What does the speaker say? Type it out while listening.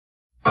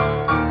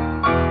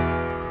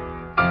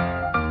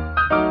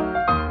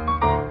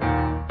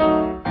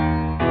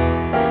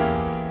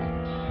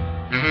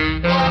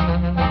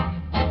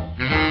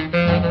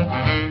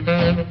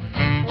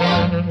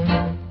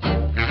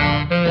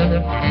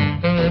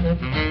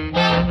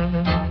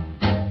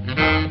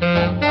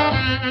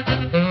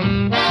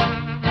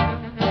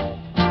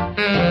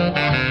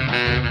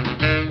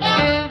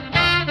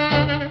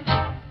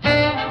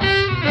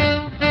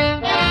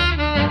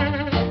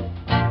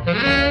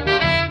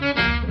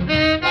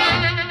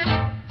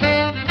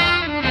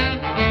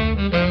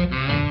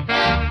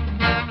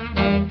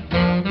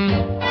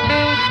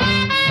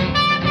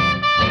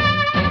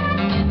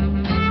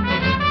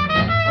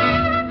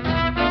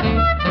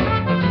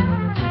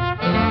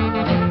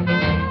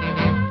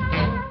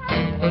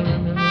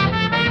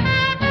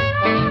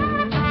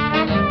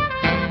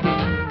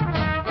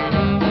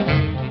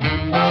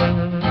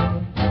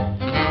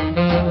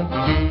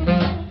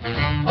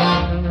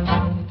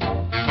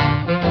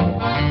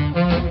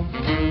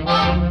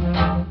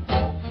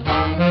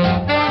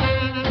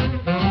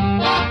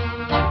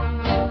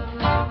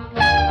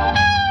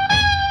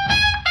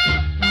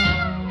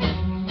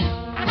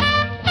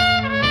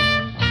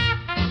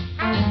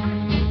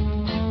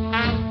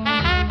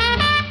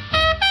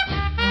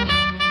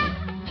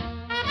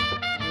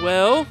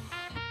Well,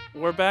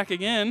 we're back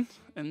again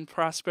in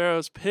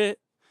Prospero's pit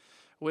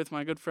with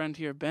my good friend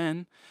here,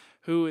 Ben,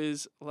 who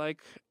is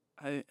like,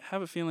 I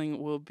have a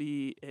feeling will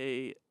be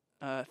a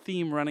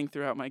theme running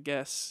throughout my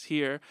guests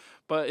here,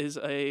 but is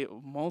a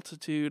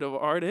multitude of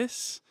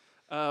artists.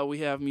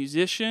 We have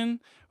musician,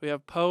 we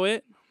have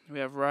poet, we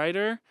have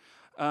writer.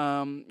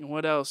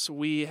 What else?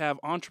 We have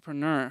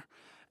entrepreneur.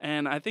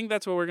 And I think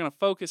that's what we're going to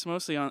focus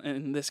mostly on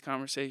in this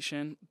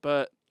conversation.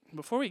 But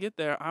before we get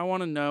there, I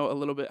want to know a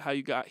little bit how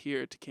you got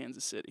here to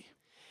Kansas City.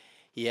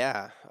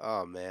 Yeah.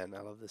 Oh man, I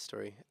love this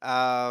story. It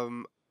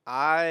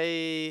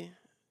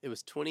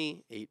was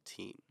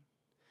 2018.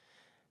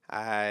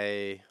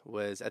 I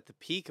was at the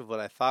peak of what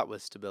I thought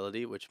was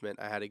stability, which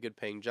meant I had a good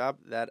paying job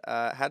that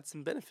had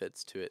some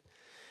benefits to it.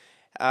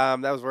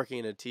 That was working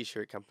in a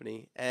t-shirt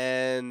company,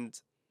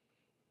 and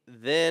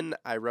then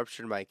I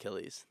ruptured my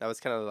Achilles. That was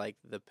kind of like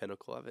the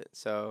pinnacle of it.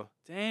 So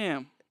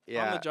Damn.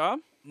 yeah. On the job?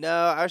 No,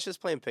 I was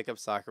just playing pickup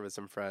soccer with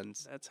some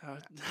friends. That's how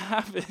it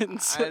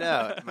happens. I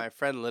know. My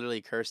friend literally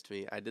cursed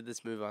me. I did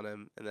this move on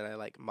him, and then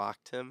I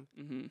mocked him,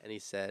 and he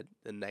said,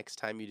 "The next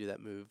time you do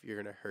that move,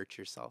 you're gonna hurt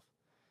yourself."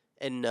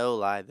 And no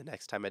lie, the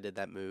next time I did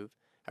that move,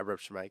 I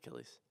ruptured my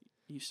Achilles.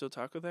 You still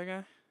talk with that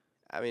guy?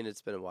 I mean,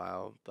 it's been a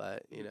while,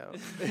 but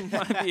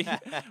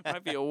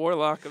might be a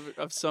warlock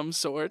of some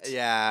sort.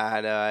 Yeah,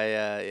 I know. I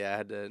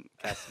had to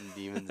cast some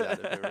demons out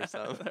of him or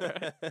something.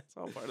 Right. It's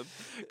all part of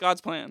God's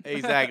plan.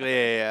 Exactly.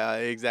 Yeah,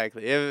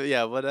 exactly.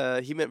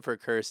 What he meant for a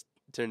curse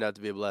turned out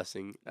to be a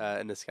blessing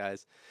in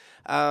disguise.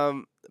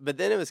 But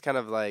then it was kind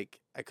of like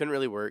I couldn't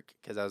really work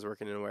because I was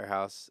working in a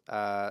warehouse.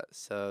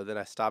 So then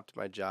I stopped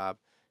my job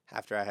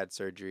after I had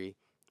surgery,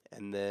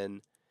 and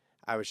then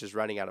I was just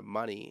running out of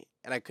money,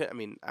 and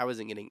I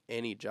wasn't getting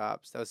any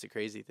jobs. That was the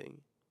crazy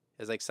thing.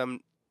 It was like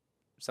some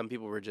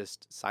people were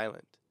just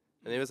silent,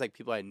 and it was like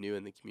people I knew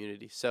in the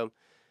community. So,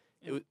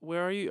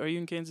 where are you? Are you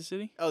in Kansas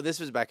City? Oh, this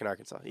was back in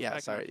Arkansas. Yeah,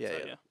 sorry.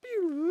 Yeah.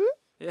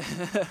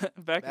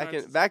 Back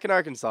in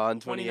Arkansas in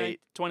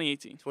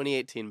 2018.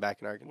 2018,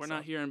 back in Arkansas. We're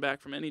not hearing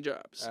back from any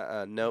jobs.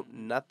 Nope,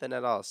 nothing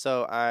at all.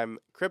 So I'm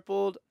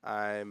crippled.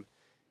 I'm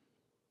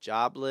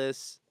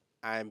jobless.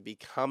 I'm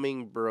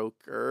becoming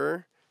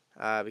broker.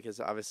 Because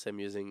obviously I'm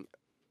using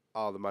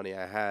all the money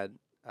I had,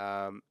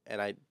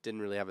 and I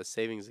didn't really have a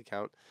savings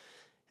account.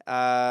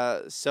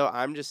 So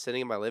I'm just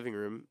sitting in my living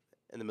room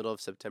in the middle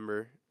of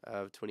September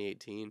of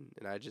 2018,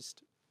 and I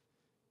just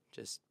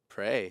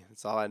pray.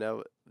 That's all I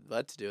know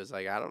what to do. Is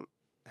I don't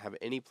have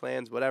any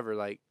plans, whatever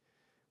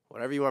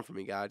you want from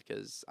me, God,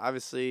 because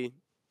obviously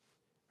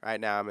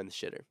right now I'm in the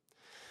shitter.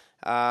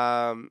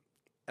 And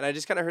I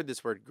just kind of heard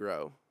this word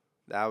grow.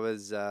 That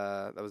was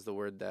the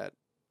word that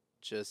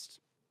just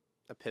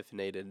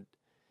epiphanated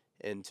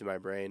into my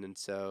brain. And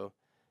so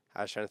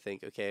I was trying to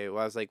think, okay,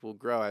 well, I was like, well,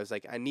 grow. I was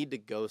like, I need to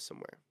go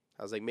somewhere.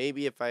 I was like,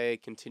 maybe if I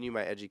continue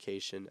my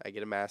education, I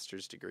get a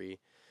master's degree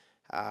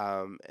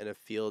in a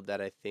field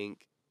that I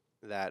think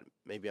that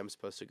maybe I'm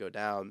supposed to go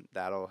down,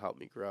 that'll help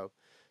me grow.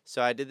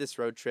 So I did this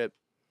road trip.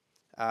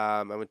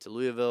 I went to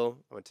Louisville.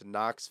 I went to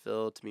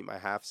Knoxville to meet my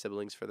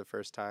half-siblings for the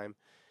first time.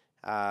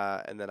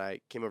 And then I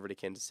came over to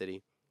Kansas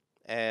City.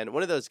 And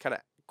one of those kind of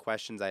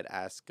questions I'd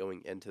ask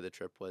going into the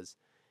trip was,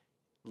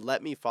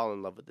 let me fall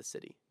in love with the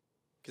city.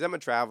 Because I'm a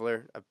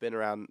traveler. I've been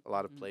around a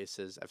lot of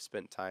places. I've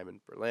spent time in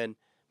Berlin,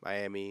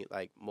 Miami,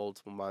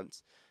 multiple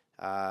months.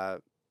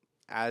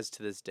 As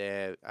to this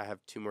day, I have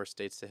 2 more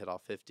states to hit all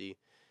 50.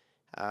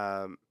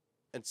 And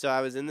so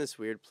I was in this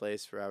weird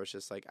place where I was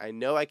just like, I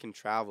know I can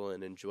travel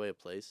and enjoy a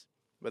place,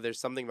 but there's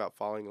something about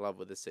falling in love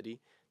with a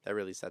city that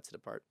really sets it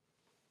apart.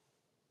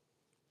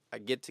 I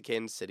get to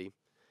Kansas City.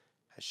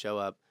 I show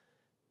up.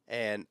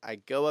 And I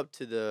go up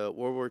to the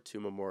World War II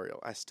memorial.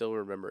 I still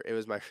remember. It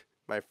was my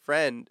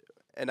friend,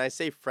 and I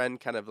say friend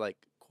kind of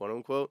quote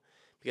unquote,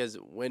 because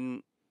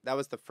when that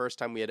was the first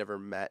time we had ever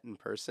met in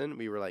person,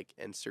 we were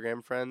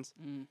Instagram friends.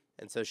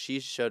 And so she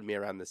showed me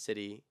around the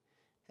city,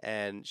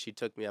 and she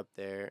took me up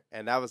there,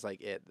 and that was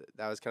it.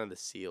 That was kind of the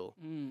seal.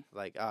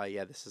 Oh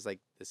yeah, this is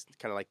this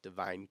kind of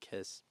divine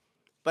kiss.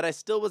 But I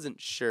still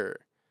wasn't sure,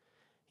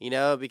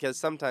 because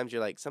sometimes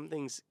you're some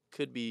things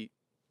could be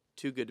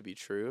too good to be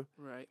true.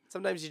 Right.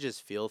 Sometimes you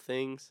just feel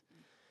things,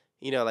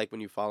 when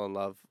you fall in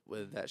love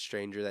with that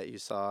stranger that you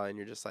saw, and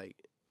you're just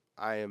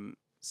I am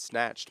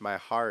snatched. My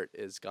heart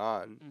is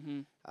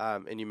gone.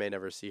 And you may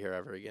never see her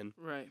ever again.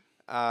 Right.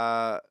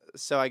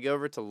 So I go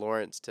over to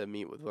Lawrence to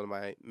meet with one of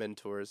my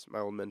mentors, my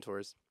old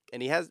mentors,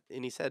 and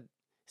he said,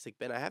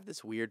 Ben, I have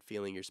this weird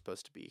feeling you're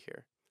supposed to be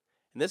here.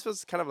 And this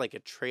was kind of a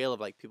trail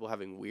of people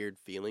having weird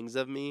feelings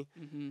of me.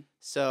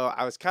 So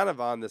I was kind of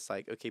on this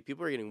okay,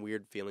 people are getting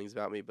weird feelings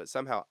about me, but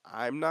somehow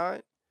I'm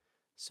not.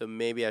 So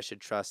maybe I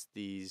should trust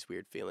these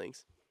weird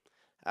feelings.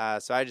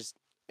 So I just,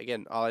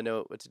 again, all I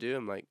know what to do,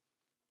 I'm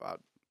well,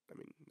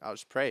 I'll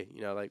just pray,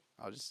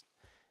 I'll just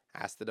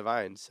ask the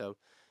divine. So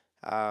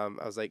I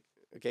was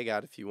okay,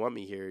 God, if you want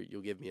me here,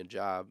 you'll give me a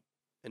job.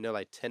 And no,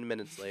 10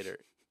 minutes later,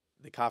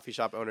 the coffee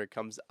shop owner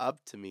comes up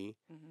to me,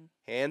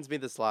 hands me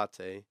this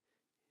latte.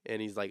 And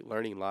he's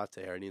learning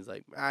latte art, and he's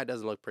it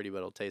doesn't look pretty, but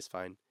it'll taste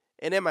fine.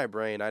 And in my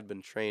brain, I'd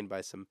been trained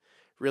by some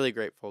really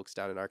great folks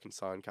down in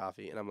Arkansas in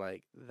coffee. And I'm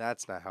like,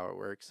 that's not how it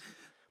works.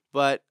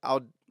 But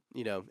I'll,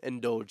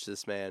 indulge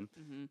this man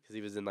Mm-hmm. because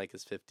he was in like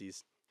his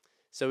 50s.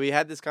 So we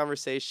had this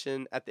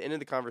conversation. At the end of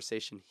the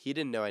conversation, he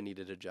didn't know I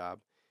needed a job.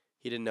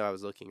 He didn't know I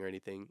was looking or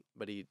anything.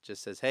 But he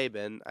just says, hey,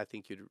 Ben, I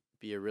think you'd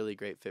be a really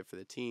great fit for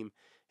the team.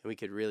 And we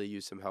could really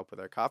use some help with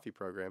our coffee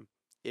program.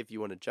 If you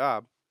want a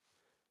job,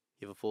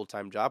 you have a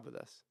full-time job with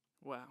us.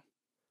 Wow.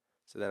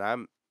 So then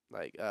I'm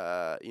like,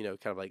 kind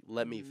of like,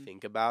 let me Mhm.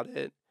 think about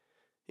it,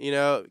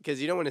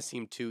 because you don't want to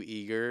seem too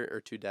eager or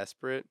too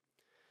desperate.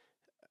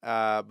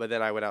 But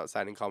then I went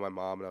outside and called my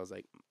mom, and I was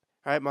like,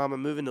 all right, Mom,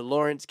 I'm moving to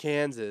Lawrence,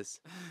 Kansas.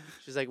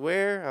 She's like,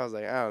 where? I was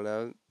like, I don't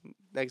know,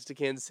 next to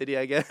Kansas City,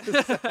 I guess.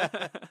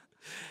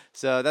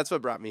 So that's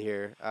what brought me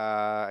here.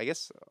 I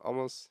guess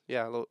almost,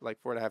 like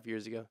 4.5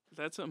 years ago.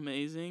 That's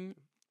amazing.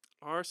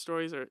 Our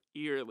stories are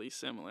eerily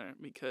similar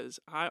because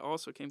I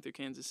also came through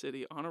Kansas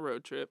City on a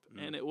road trip,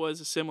 and it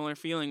was a similar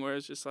feeling where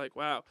it's just like,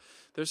 wow,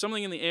 there's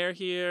something in the air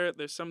here.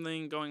 There's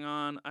something going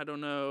on. I don't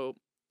know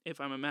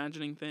if I'm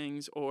imagining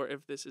things or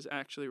if this is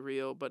actually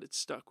real, but it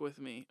stuck with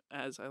me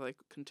as I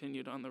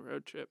continued on the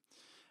road trip.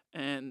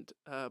 And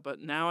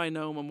but now I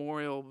know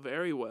Memorial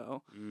very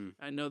well.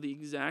 I know the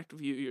exact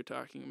view you're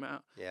talking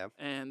about. Yeah.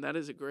 And that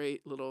is a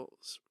great little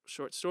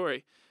short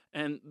story.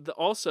 And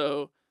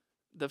also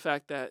the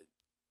fact that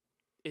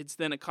it's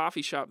then a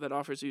coffee shop that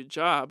offers you a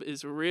job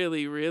is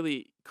really,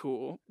 really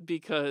cool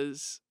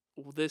because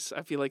this,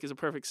 I feel like, is a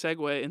perfect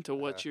segue into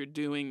what you're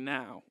doing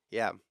now.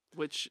 Yeah.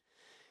 Which,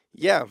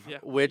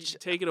 Which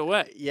take it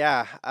away.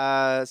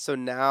 Yeah. So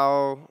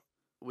now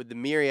with the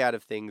myriad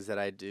of things that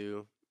I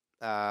do,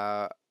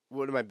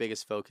 one of my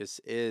biggest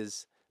focus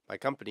is my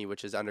company,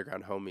 which is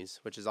Underground Homies,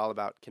 which is all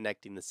about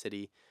connecting the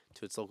city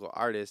to its local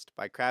artist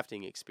by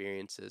crafting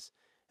experiences.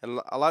 And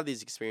a lot of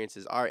these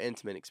experiences are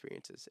intimate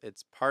experiences.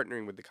 It's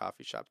partnering with the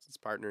coffee shops. It's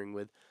partnering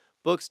with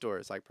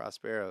bookstores like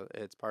Prospero.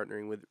 It's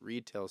partnering with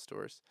retail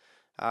stores.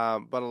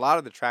 But a lot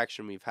of the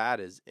traction we've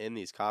had is in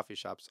these coffee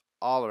shops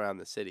all around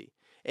the city.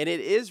 And it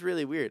is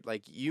really weird.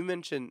 Like you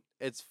mentioned,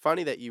 it's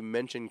funny that you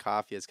mentioned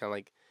coffee as kind of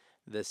like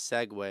the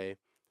segue.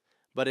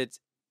 But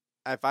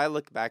if I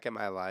look back at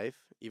my life,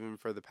 even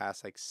for the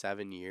past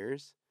 7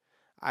 years,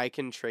 I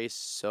can trace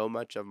so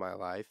much of my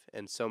life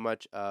and so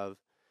much of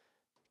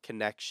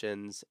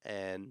connections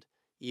and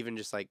even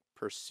just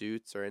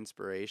pursuits or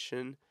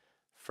inspiration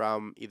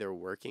from either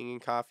working in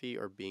coffee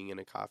or being in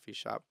a coffee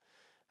shop.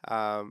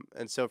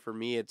 And so for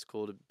me, it's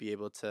cool to be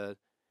able to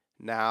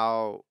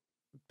now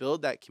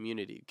build that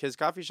community because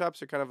coffee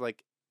shops are kind of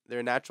they're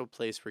a natural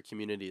place where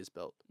community is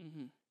built.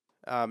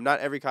 Mm-hmm.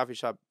 Not every coffee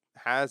shop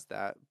has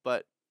that,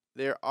 but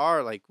there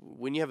are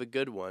when you have a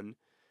good one,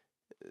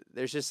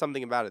 there's just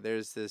something about it.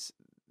 There's this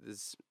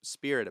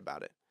spirit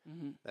about it.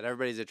 Mm-hmm. That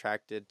everybody's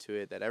attracted to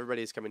it, that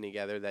everybody's coming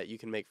together, that you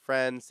can make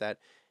friends, that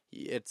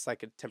it's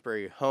like a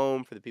temporary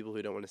home for the people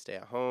who don't want to stay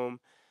at home.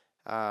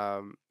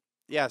 So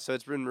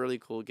it's been really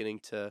cool getting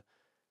to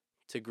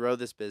grow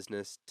this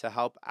business, to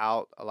help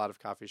out a lot of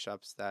coffee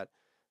shops that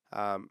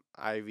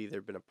I've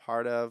either been a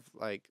part of,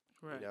 Right.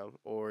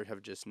 Or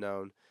have just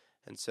known.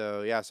 And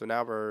so, so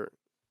now we're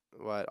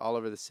all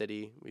over the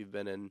city. We've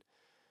been in,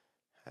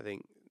 I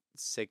think,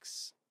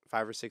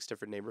 5 or 6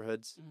 different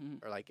neighborhoods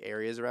or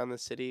areas around the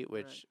city,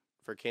 which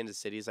for Kansas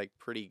City is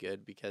pretty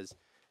good because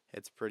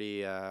it's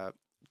pretty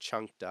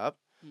chunked up,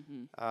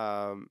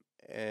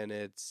 and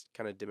it's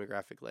kind of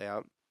demographic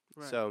layout.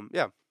 Right. So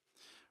yeah,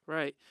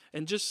 right.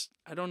 And just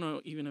I don't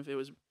know even if it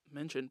was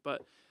mentioned,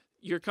 but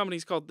your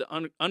company's called the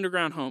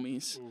Underground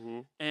Homies.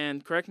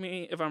 And correct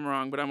me if I'm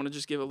wrong, but I'm going to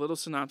just give a little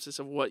synopsis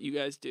of what you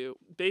guys do.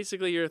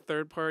 Basically, you're a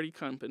third-party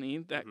company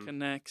that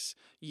connects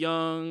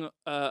young,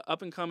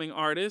 up-and-coming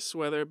artists,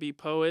 whether it be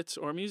poets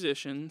or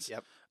musicians,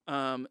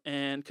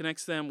 and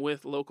connects them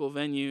with local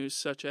venues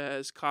such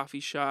as coffee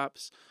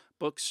shops,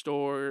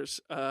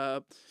 bookstores,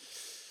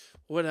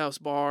 what else?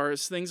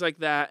 Bars, things like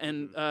that.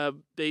 And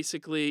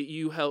basically,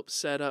 you help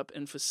set up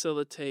and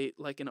facilitate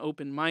an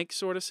open mic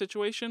sort of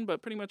situation,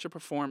 but pretty much a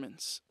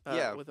performance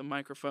with a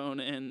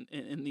microphone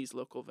in these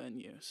local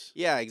venues.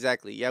 Yeah,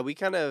 exactly. Yeah,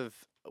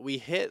 we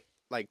hit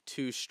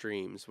 2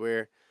 streams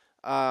where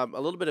a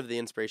little bit of the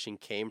inspiration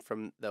came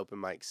from the open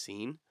mic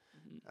scene,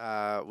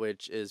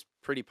 which is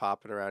pretty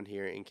popping around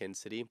here in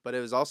Kansas City. But it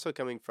was also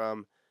coming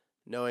from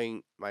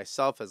knowing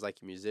myself as a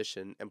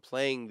musician and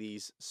playing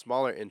these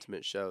smaller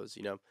intimate shows,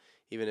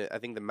 even I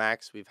think the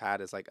max we've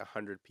had is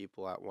 100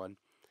 people at one.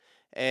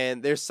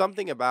 And there's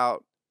something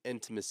about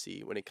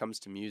intimacy when it comes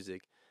to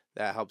music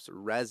that helps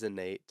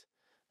resonate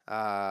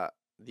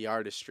the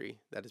artistry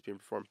that is being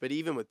performed. But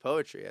even with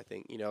poetry, I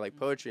think,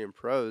 poetry and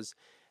prose,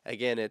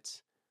 again,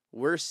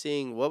 we're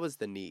seeing what was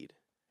the need.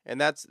 And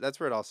that's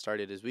where it all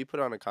started is we put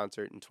on a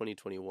concert in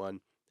 2021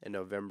 in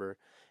November,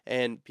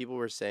 and people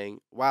were saying,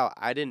 wow,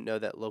 I didn't know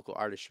that local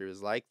artistry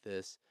was like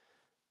this,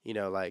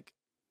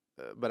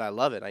 but I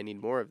love it. I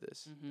need more of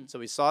this. So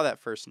we saw that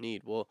first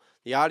need. Well,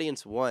 the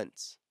audience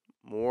wants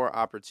more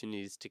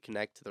opportunities to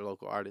connect to their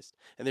local artists.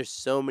 And there's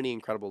so many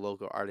incredible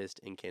local artists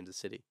in Kansas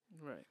City.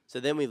 Right. So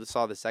then we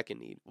saw the second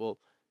need. Well,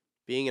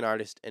 being an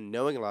artist and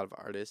knowing a lot of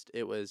artists,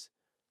 it was,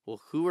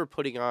 well, who are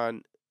putting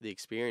on the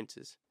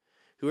experiences?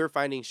 Who are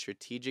finding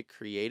strategic,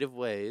 creative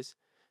ways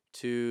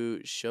to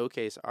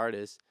showcase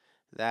artists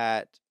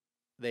that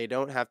they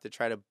don't have to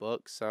try to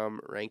book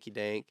some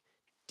ranky-dank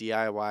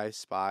DIY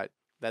spot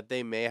that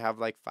they may have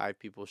like 5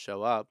 people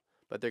show up,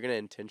 but they're going to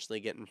intentionally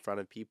get in front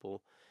of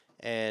people.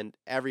 And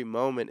every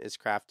moment is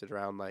crafted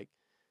around like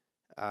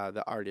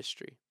the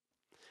artistry.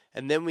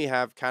 And then we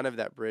have kind of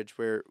that bridge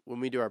where when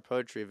we do our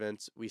poetry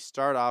events, we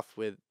start off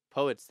with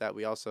poets that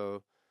we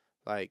also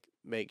like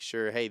make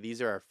sure, hey,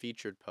 these are our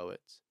featured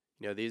poets.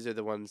 You know, these are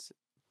the ones,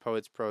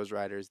 poets, prose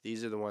writers.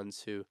 These are the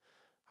ones who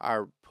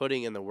are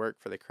putting in the work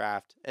for the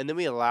craft. And then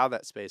we allow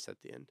that space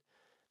at the end.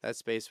 That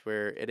space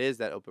where it is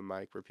that open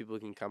mic where people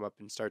can come up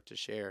and start to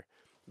share.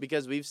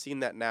 Because we've seen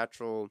that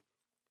natural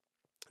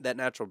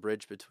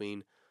bridge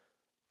between,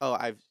 oh,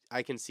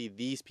 I can see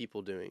these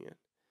people doing it.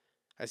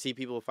 I see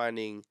people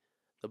finding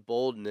the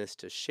boldness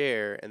to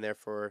share, and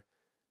therefore,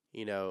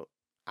 you know,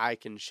 I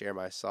can share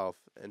myself.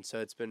 And so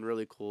it's been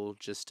really cool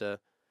just to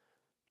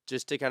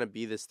kind of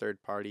be this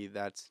third party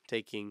that's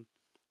taking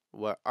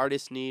what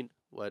artists need,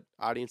 what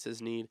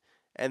audiences need.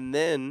 And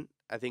then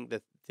I think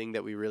the thing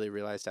that we really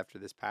realized after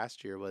this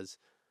past year was,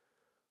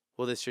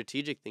 well, the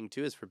strategic thing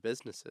too is for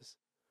businesses.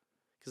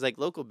 Because like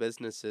local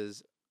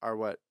businesses are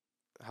what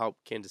help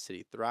Kansas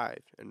City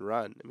thrive and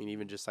run. I mean,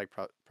 even just like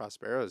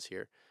Prospero's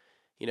here.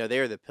 You know, they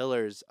are the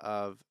pillars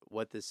of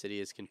what this city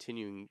is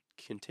continuing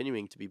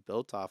to be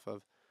built off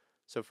of.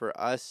 So for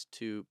us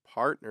to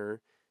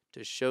partner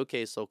to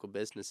showcase local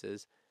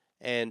businesses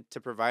and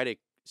to provide a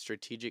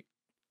strategic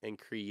and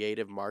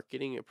creative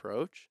marketing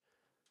approach,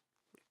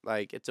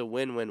 like it's a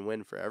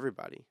win-win-win for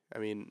everybody. I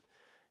mean,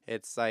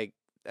 it's like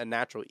a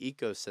natural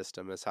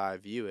ecosystem is how I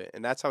view it.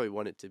 And that's how we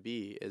want it to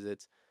be, is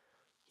it's,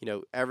 you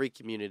know, every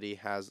community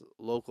has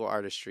local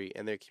artistry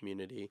in their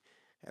community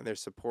and they're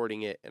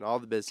supporting it and all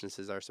the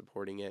businesses are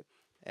supporting it.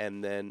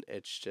 And then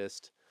it's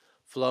just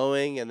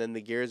flowing and then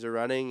the gears are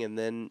running. And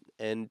then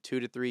in 2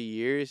 to 3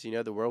 years, you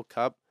know, the World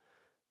Cup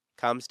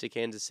comes to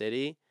Kansas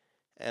City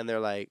and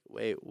they're like,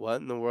 wait, what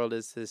in the world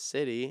is this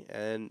city?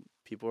 And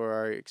people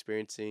are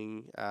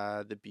experiencing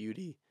the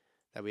beauty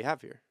that we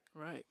have here.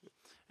 Right.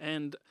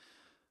 And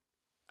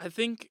I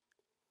think,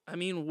 I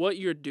mean, what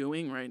you're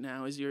doing right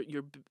now is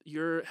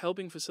you're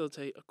helping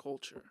facilitate a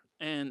culture.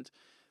 And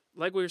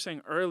like we were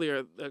saying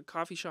earlier, the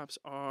coffee shops,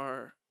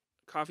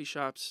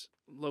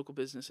 local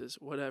businesses,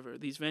 whatever,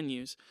 these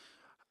venues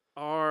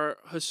are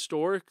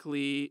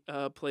historically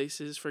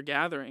places for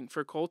gathering,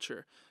 for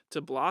culture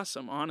to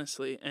blossom,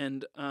 honestly.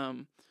 And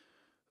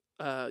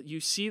you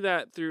see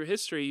that through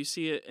history. You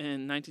see it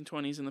in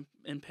 1920s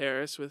in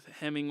Paris with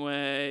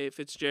Hemingway,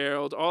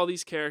 Fitzgerald, all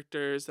these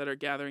characters that are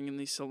gathering in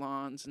these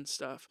salons and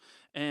stuff.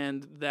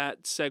 And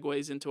that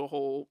segues into a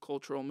whole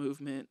cultural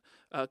movement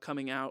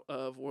coming out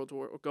of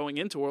going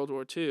into World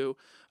War II,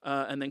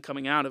 and then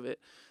coming out of it.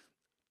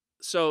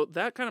 So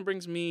that kind of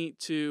brings me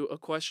to a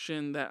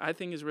question that I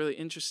think is really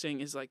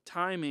interesting, is like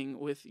timing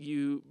with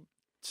you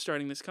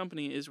starting this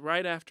company is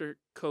right after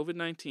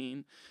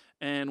COVID-19,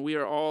 and we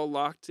are all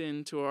locked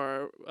into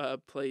our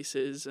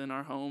places and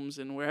our homes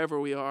and wherever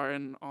we are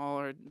and all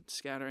our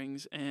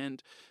scatterings.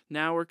 And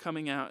now we're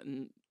coming out,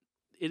 and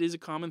it is a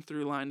common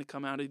through line to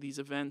come out of these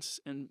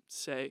events and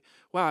say,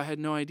 wow, I had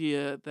no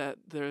idea that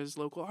there's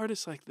local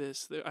artists like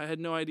this. I had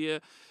no idea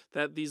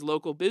that these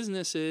local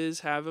businesses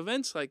have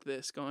events like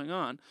this going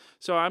on.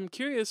 So I'm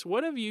curious,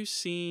 what have you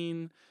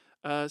seen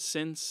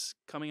since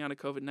coming out of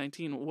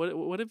COVID-19?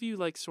 What have you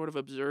like sort of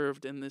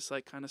observed in this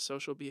like kind of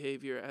social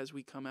behavior as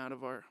we come out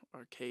of our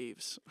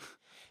caves?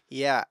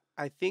 Yeah,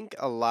 I think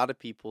a lot of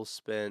people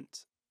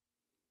spent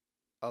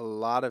a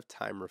lot of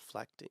time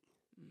reflecting.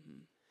 Mm-hmm.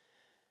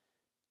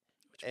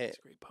 Which makes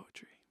great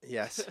poetry.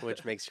 Yes,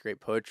 which makes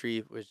great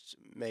poetry, which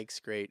makes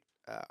great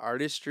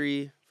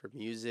artistry for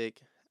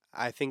music.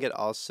 I think it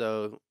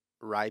also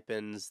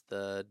ripens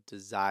the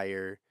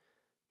desire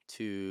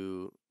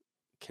to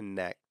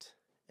connect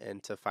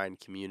and to find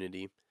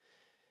community,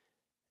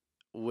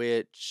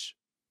 which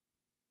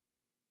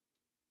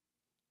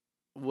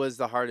was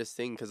the hardest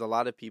thing because a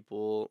lot of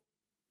people,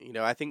 you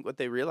know, I think what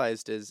they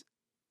realized is,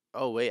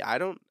 oh, wait, I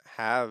don't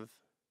have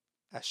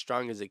as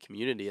strong as a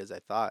community as I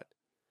thought.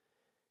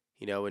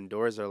 You know, when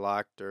doors are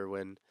locked or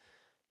when,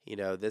 you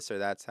know, this or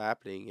that's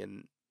happening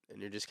and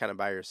you're just kind of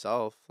by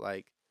yourself,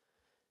 like,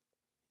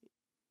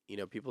 you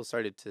know, people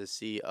started to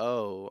see,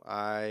 oh,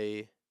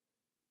 I'm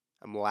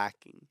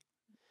lacking.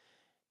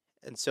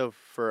 And so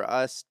for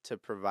us to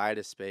provide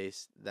a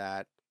space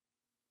that,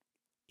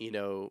 you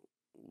know,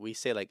 we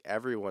say like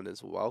everyone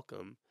is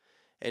welcome,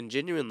 and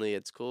genuinely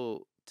it's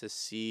cool to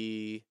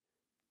see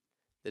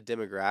the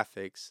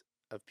demographics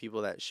of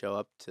people that show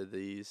up to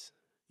these,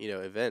 you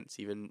know, events,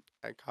 even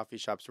at coffee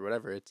shops or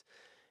whatever.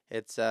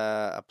 It's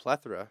a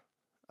plethora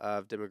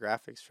of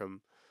demographics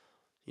from,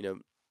 you know,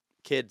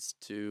 kids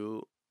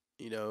to,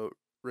 you know,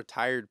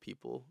 retired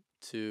people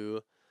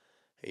to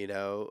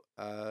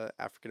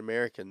African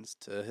Americans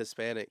to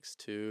Hispanics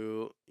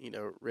to,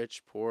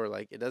 rich, poor.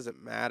 Like, it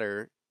doesn't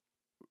matter.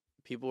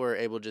 People were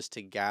able just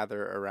to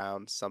gather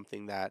around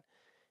something that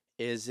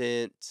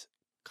isn't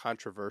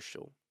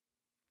controversial.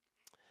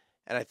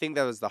 And I think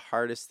that was the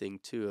hardest thing,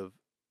 too, of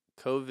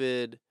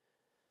COVID.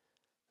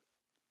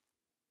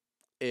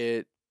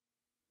 It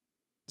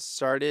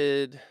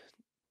started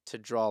to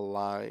draw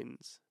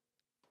lines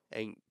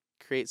and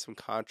create some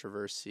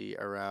controversy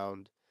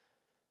around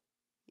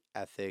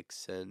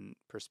ethics and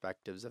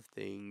perspectives of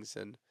things,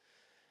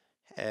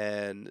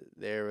 and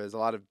there was a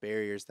lot of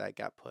barriers that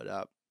got put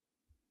up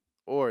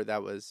or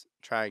that was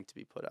trying to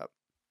be put up.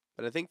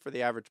 But I think for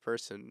the average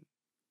person,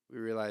 we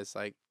realize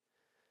like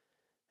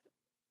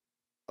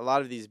a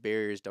lot of these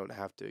barriers don't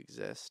have to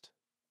exist.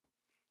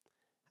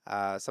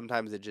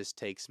 Sometimes it just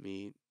takes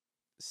me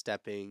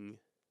stepping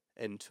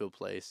into a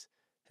place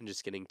and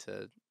just getting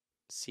to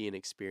see and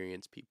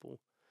experience people,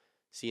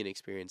 see and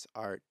experience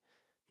art.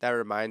 That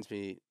reminds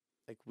me,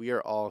 like, we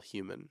are all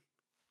human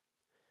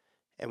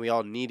and we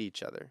all need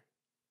each other.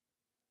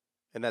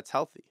 And that's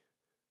healthy.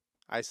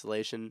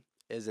 Isolation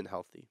isn't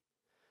healthy.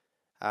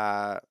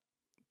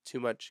 Too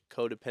much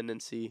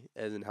codependency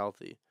isn't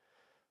healthy.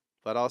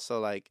 But also,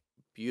 like,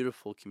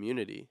 beautiful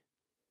community.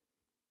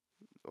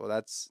 Well,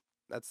 that's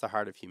the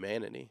heart of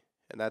humanity.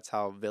 And that's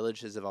how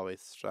villages have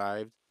always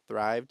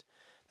thrived.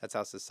 That's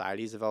how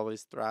societies have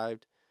always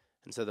thrived.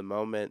 And so the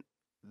moment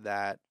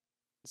that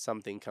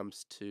something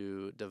comes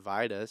to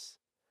divide us,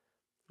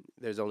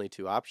 there's only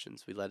two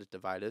options. We let it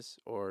divide us,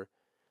 or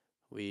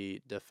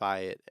we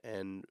defy it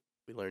and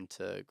we learn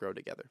to grow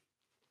together.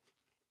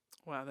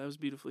 Wow, that was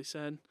beautifully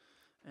said.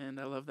 And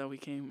I love that we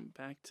came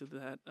back to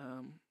that,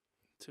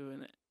 to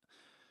an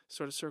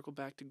sort of circle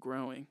back to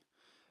growing.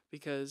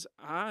 Because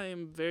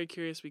I'm very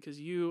curious, because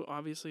you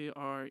obviously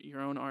are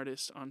your own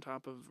artist on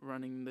top of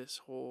running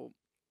this whole,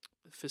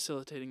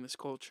 facilitating this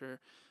culture.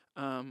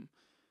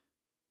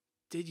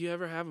 Did you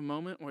ever have a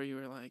moment where you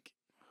were like,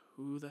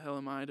 who the hell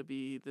am I to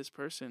be this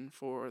person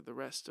for the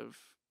rest of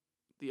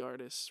the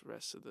artists,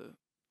 rest of the,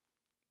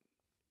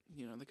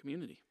 the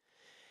community?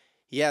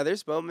 Yeah,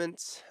 there's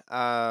moments.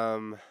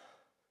 I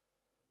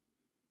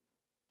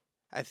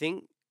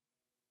think,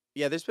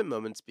 yeah, there's been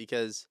moments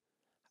because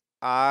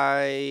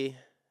I,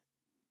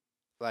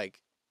 like,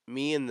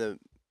 me in the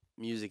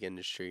music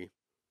industry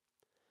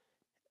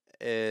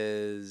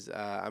is,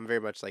 I'm very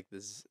much like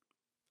this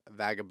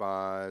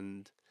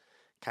vagabond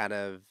kind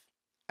of.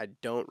 I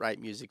don't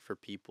write music for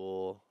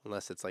people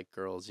unless it's like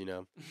girls,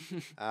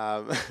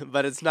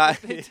 but it's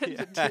not. They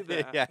tend to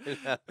do that. Yeah,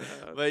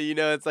 but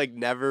it's like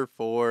never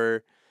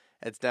for.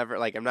 It's never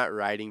like I'm not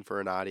writing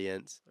for an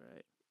audience.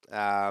 Right.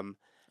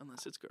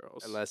 Unless it's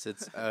girls. Unless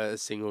it's a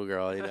single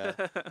girl,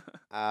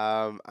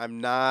 I'm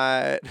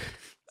not.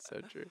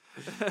 So true.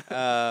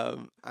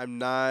 I'm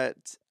not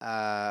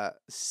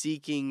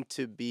seeking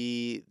to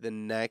be the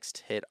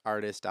next hit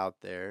artist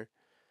out there.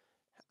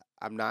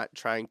 I'm not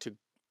trying to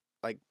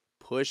like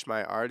push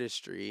my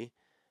artistry.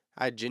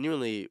 I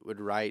genuinely would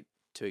write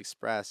to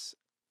express.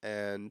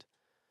 And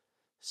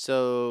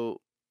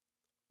so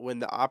when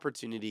the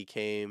opportunity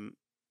came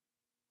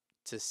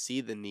to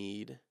see the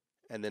need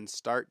and then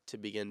start to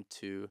begin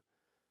to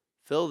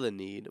fill the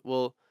need,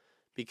 well,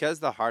 because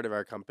the heart of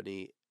our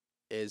company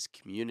is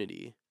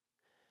community,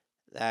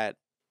 that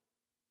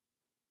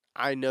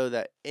I know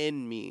that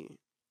in me,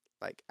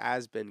 like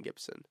as Ben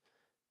Gipson,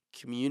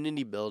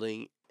 community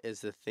building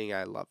is the thing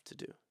I love to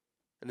do.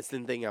 And it's the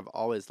thing I've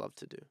always loved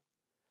to do.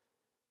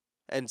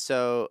 And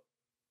so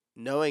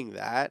knowing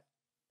that,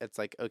 it's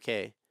like,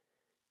 okay,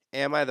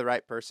 am I the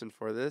right person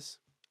for this?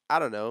 I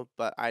don't know,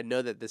 but I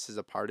know that this is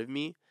a part of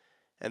me.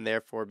 And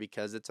therefore,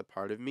 because it's a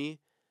part of me,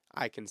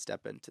 I can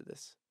step into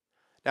this.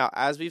 Now,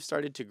 as we've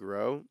started to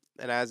grow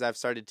and as I've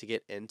started to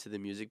get into the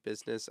music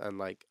business on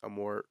like a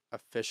more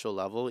official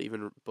level,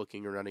 even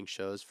booking and running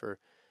shows for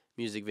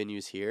music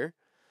venues here,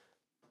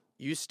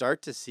 you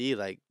start to see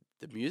like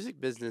the music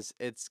business,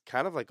 it's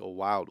kind of like a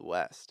Wild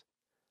West.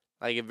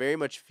 Like it very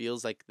much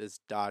feels like this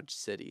Dodge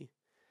City,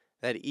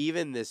 that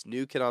even this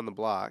new kid on the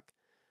block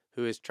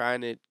who is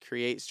trying to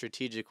create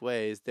strategic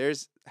ways,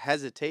 there's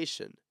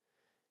hesitation,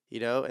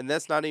 and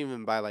that's not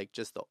even by like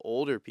just the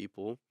older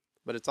people,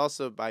 but it's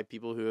also by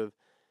people who have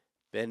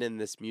been in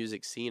this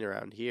music scene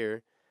around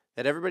here,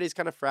 that everybody's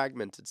kind of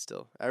fragmented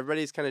still.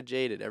 Everybody's kind of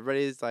jaded.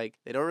 Everybody's like,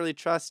 they don't really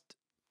trust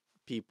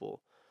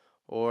people,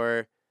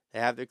 or they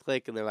have their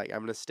clique and they're like, I'm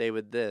going to stay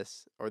with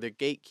this, or they're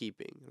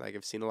gatekeeping. Like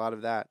I've seen a lot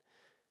of that.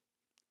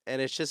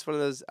 And it's just one of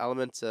those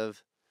elements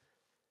of,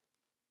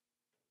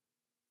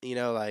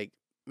 like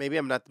maybe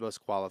I'm not the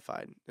most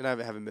qualified, and I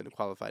haven't been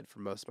qualified for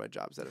most of my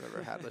jobs that I've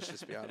ever had. Let's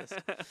just be honest,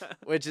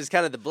 which is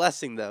kind of the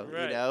blessing though.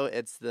 Right.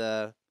 It's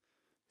the,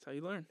 That's how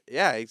you learn.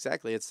 Yeah,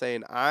 exactly. It's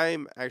saying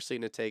I'm actually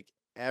going to take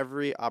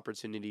every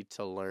opportunity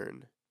to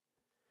learn.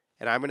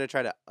 And I'm going to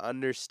try to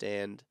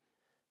understand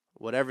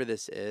whatever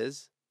this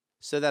is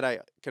so that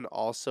I can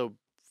also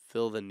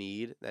fill the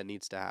need that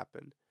needs to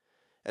happen.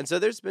 And so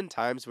there's been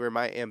times where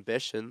my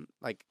ambition,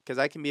 like, because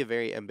I can be a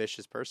very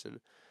ambitious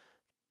person,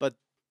 but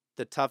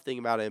the tough thing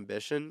about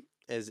ambition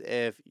is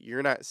if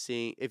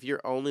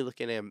you're only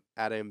looking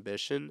at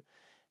ambition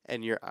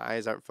and your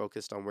eyes aren't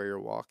focused on where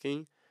you're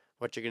walking,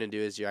 what you're going to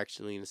do is you're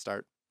actually going to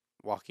start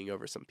walking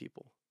over some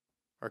people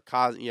or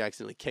you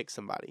accidentally kick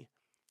somebody.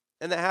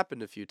 And that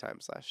happened a few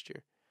times last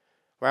year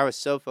where I was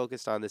so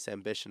focused on this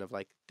ambition of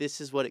like, this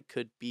is what it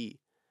could be.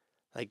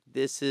 Like,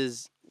 this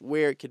is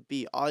where it could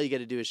be. All you got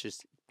to do is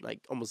just like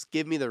almost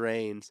give me the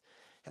reins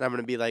and I'm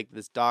going to be like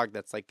this dog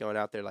that's like going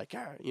out there like,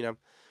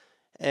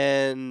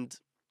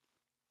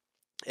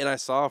 and I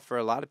saw for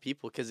a lot of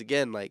people, because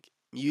again, like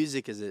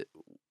music is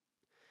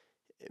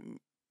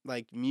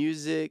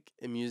music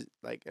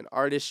like an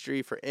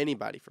artistry for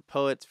anybody, for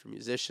poets, for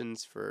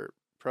musicians, for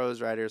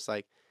prose writers,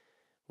 like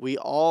we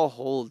all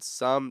hold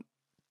some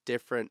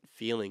different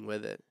feeling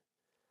with it.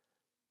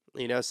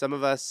 Some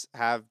of us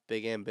have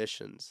big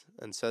ambitions,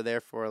 and so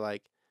therefore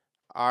like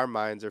our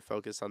minds are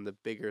focused on the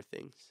bigger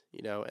things,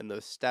 and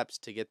those steps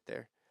to get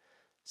there.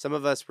 Some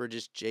of us were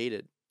just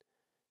jaded.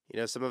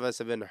 Some of us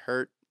have been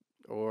hurt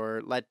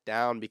or let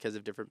down because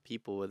of different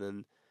people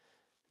within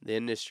the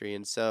industry.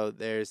 And so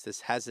there's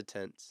this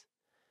hesitance,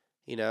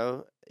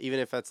 even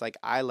if it's like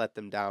I let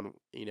them down,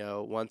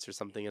 once or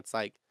something, it's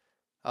like,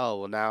 oh,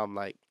 well, now I'm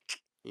like,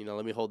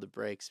 let me hold the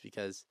brakes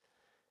because,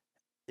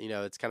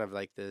 it's kind of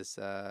like this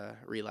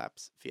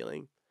relapse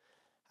feeling.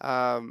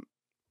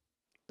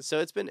 So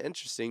it's been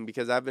interesting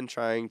because I've been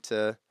trying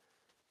to,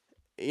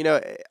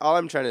 all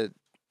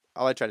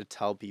I try to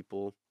tell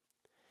people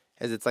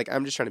is it's like,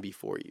 I'm just trying to be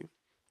for you.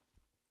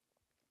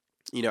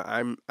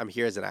 I'm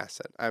here as an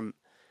asset. I'm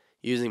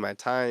using my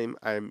time.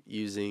 I'm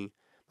using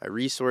my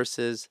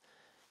resources.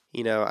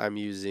 I'm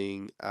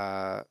using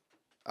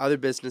other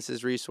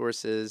businesses'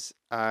 resources.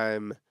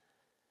 I'm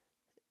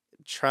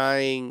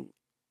trying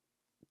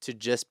to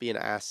just be an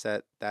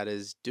asset that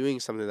is doing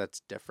something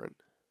that's different,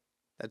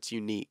 that's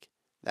unique,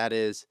 that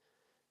is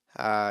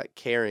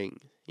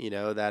caring,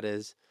 that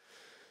is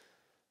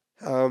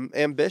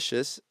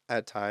ambitious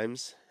at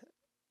times.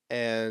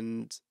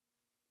 And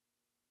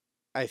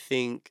I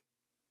think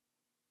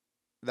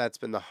that's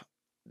been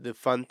the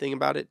fun thing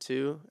about it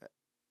too,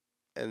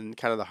 and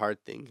kind of the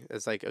hard thing.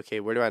 It's like, okay,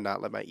 where do I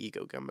not let my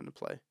ego come into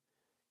play?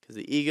 Because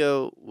the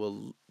ego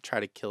will try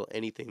to kill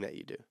anything that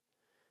you do.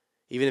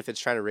 Even if it's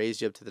trying to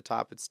raise you up to the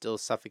top, it's still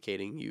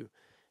suffocating you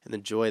and the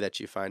joy that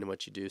you find in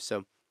what you do.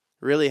 So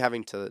really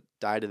having to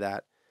die to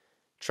that,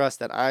 trust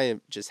that I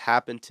just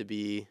happen to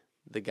be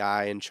the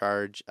guy in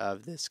charge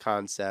of this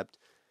concept.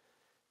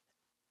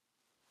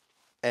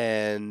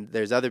 And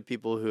there's other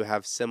people who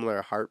have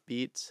similar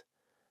heartbeats.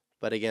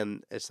 But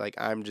again, it's like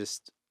I'm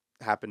just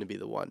happen to be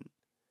the one.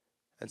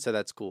 And so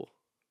that's cool.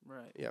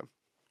 Right. Yeah.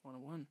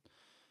 101.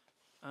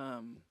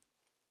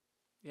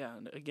 Yeah,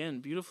 and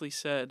again, beautifully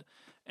said.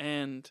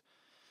 And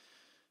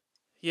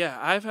yeah,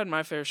 I've had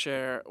my fair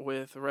share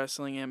with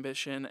wrestling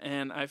ambition,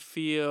 and I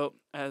feel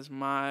as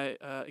my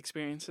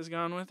experience has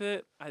gone with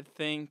it, I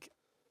think,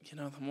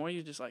 the more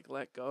you just like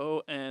let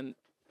go and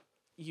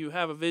you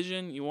have a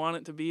vision, you want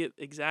it to be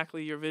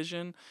exactly your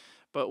vision,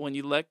 but when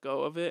you let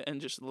go of it and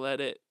just let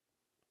it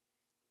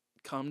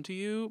come to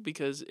you,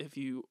 because if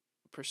you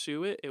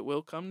pursue it, it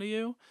will come to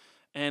you,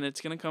 and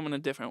it's going to come in a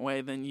different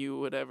way than you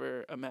would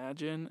ever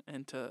imagine,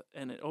 and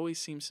it always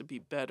seems to be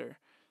better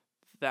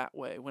that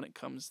way when it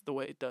comes the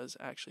way it does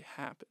actually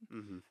happen.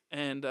 Mm-hmm.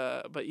 And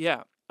but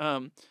yeah,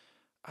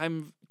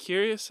 I'm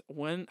curious,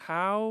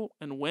 how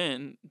and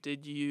when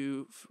did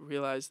you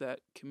realize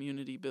that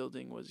community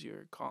building was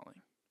your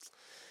calling?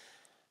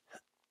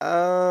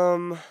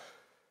 Well,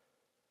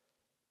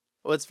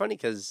 it's funny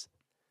because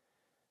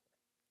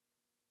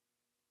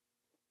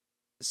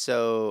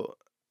so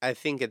I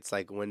think it's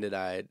like, when did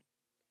I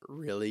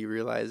really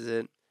realize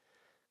it?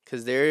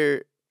 Because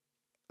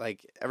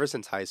like ever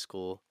since high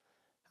school,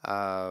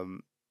 I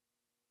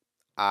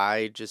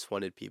just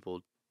wanted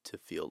people to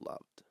feel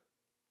loved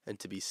and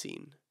to be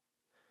seen,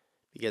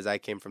 because I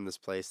came from this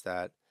place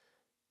that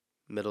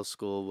middle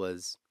school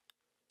was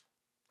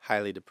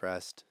highly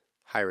depressed,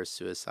 high risk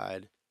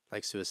suicide,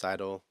 like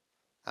suicidal,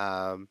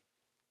 um,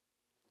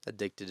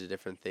 addicted to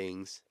different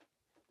things,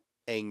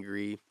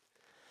 angry.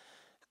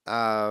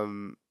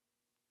 Um,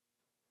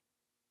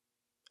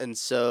 and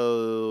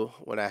so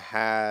when I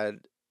had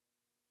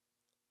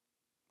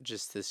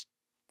just this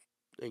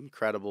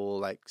incredible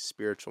like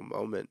spiritual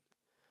moment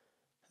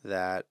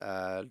that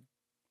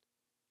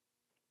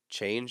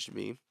changed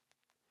me,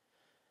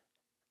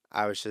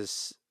 I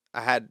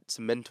had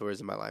some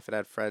mentors in my life, and I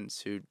had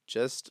friends who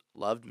just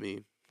loved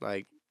me,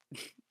 like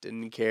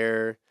didn't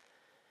care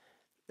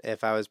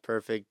if I was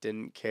perfect,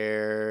 didn't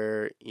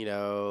care,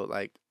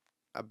 like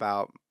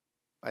about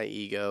my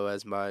ego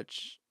as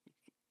much,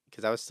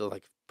 because I was still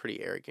like a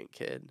pretty arrogant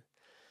kid.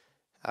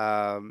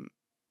 Um,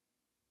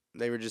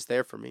 they were just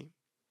there for me.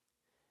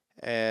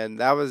 And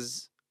that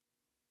was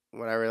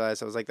when I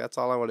realized, I was like, that's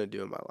all I want to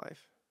do in my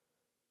life.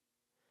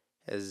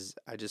 Is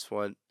I just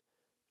want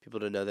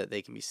people to know that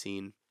they can be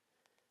seen.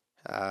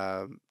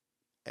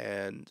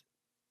 And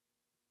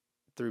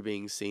through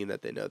being seen,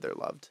 that they know they're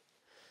loved.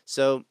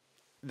 So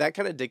that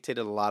kind of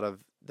dictated a lot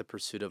of the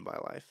pursuit of my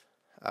life.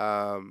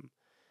 Um,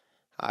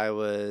 I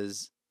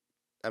was,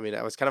 I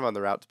was kind of on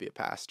the route to be a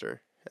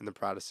pastor in the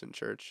Protestant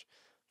church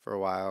for a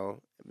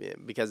while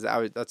because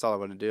that's all I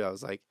wanted to do. I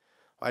was like,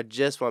 I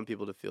just want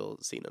people to feel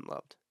seen and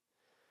loved.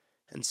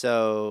 And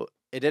so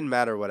it didn't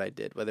matter what I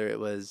did, whether it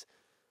was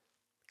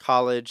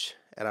college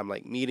and I'm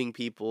like meeting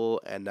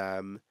people and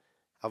I'm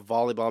a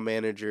volleyball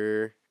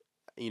manager,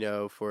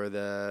 for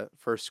the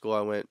first school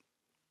I went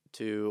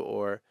to,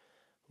 or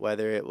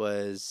whether it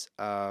was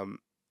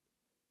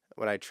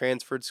when I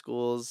transferred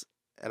schools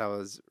and I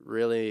was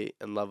really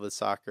in love with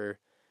soccer.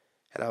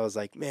 And I was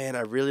like, man,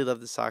 I really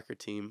love the soccer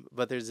team.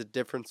 But there's a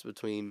difference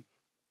between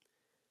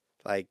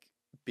like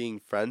being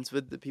friends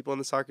with the people on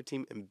the soccer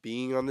team and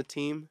being on the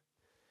team.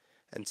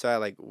 And so I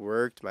like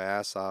worked my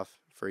ass off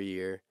for a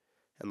year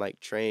and like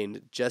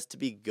trained just to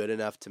be good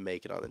enough to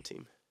make it on the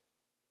team.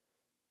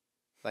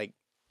 Like,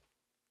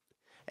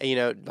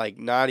 and, like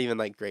not even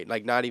like great,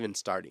 like not even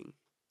starting.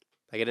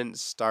 Like I didn't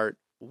start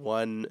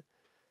one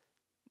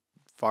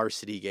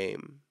varsity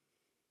game.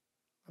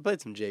 I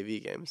played some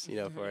JV games,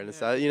 for it and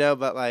stuff,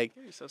 but like,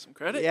 give yourself some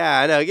credit. Yeah,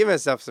 I know. Give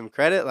myself some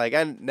credit. Like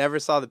I never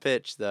saw the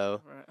pitch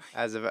though, Right.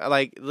 as of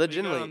like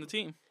legitimately. You got on the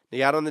team. He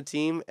got on the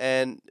team,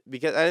 and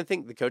because I didn't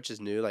think the coaches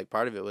knew. Like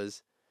part of it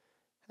was,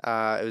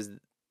 my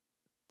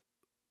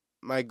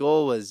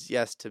goal was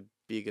yes to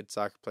be a good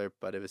soccer player,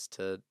 but it was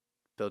to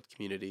build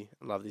community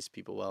and love these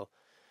people well,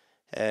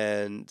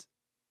 and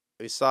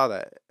we saw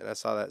that, and I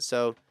saw that.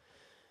 So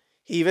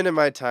even in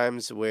my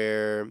times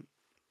where,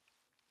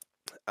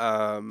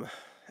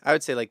 I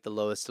would say like the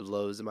lowest of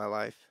lows in my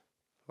life,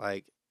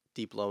 like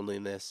deep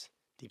loneliness,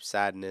 deep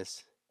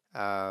sadness,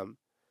 um,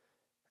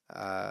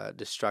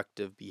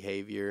 destructive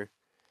behavior,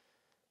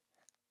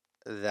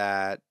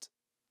 that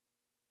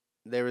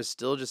there was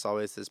still just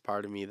always this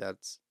part of me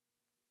that's,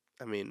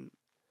 I mean,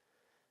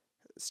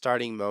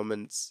 starting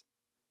moments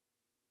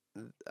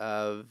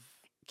of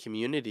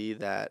community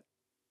that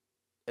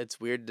it's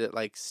weird that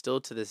like still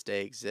to this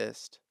day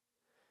exist.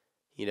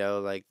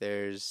 Like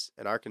there's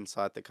in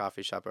Arkansas at the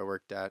coffee shop I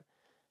worked at,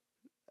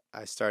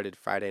 I started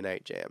Friday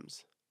night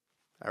jams,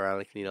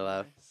 ironically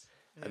enough. Nice.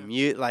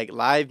 Yeah. Like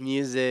live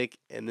music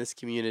in this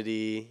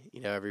community,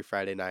 every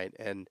Friday night,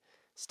 and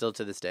still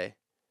to this day,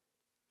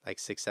 like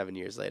 6, 7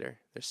 years later,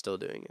 they're still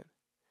doing it.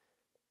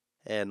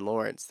 And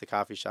Lawrence, the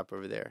coffee shop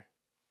over there,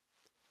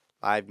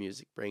 live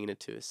music, bringing it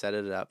to us, set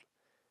it up,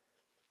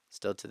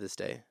 still to this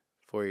day,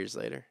 4 years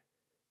later.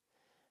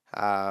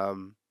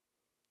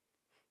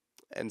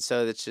 And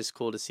so it's just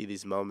cool to see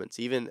these moments.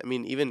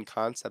 Even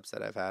concepts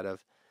that I've had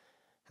of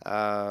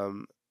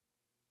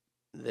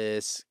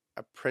this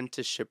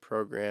apprenticeship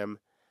program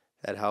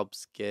that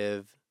helps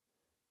give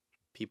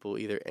people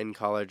either in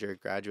college or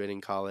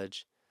graduating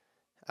college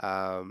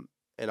an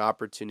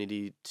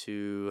opportunity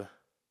to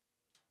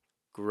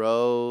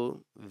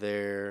grow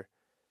their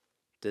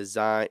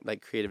design,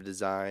 like creative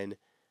design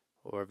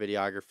or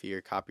videography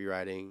or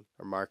copywriting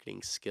or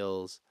marketing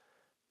skills,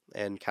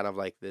 and kind of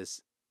like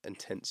this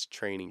intense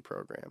training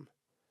program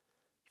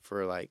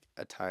for like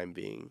a time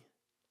being.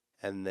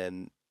 And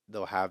then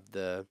they'll have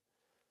the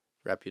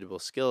reputable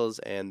skills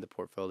and the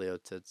portfolio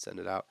to send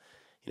it out.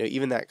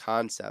 Even that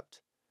concept,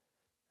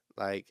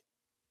 like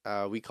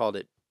we called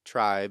it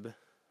Tribe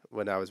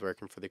when I was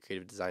working for the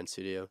creative design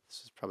studio.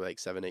 This was probably like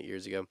 7, 8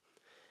 years ago.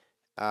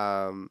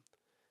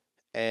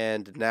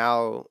 And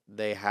now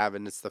they have,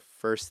 and it's the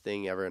first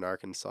thing ever in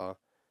Arkansas.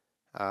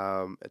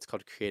 It's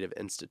called Creative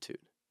Institute,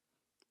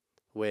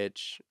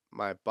 which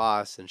my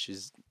boss, and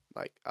she's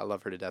like, I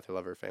love her to death. I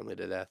love her family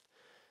to death.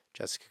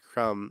 Jessica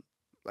Crum,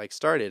 like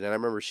started, and I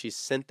remember she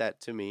sent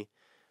that to me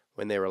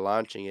when they were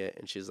launching it,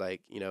 and she's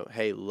like,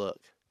 hey, look,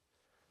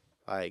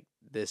 like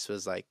this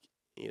was like,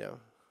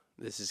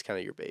 this is kind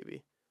of your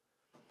baby.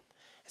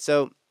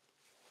 So,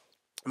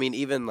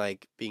 even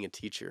like being a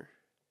teacher,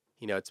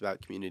 it's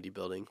about community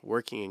building.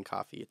 Working in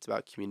coffee, it's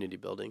about community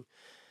building.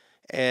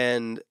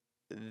 And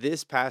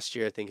this past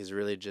year, I think, has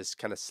really just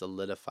kind of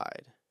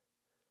solidified.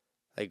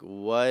 Like,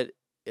 what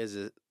is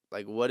it?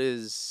 Like, what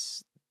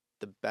is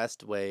the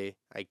best way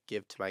I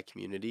give to my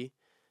community?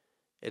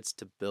 It's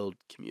to build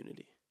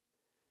community.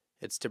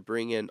 It's to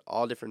bring in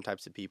all different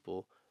types of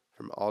people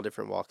from all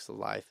different walks of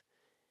life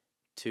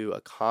to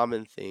a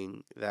common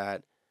thing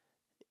that,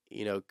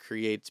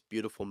 creates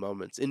beautiful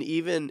moments. And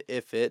even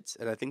if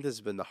and I think this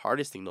has been the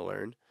hardest thing to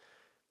learn,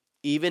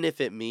 even if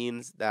it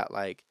means that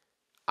like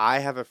I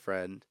have a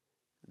friend,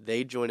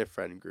 they join a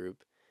friend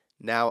group,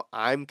 now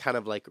I'm kind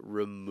of like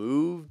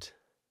removed,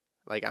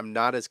 like I'm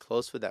not as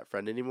close with that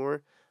friend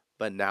anymore,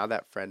 but now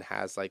that friend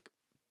has like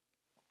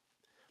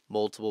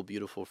multiple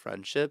beautiful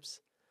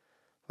friendships.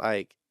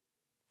 Like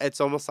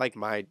it's almost like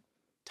my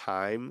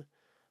time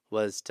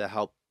was to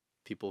help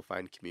people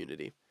find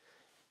community.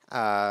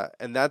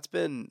 And it's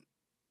been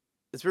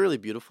really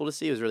beautiful to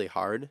see. It was really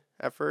hard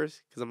at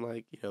first because I'm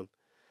like, a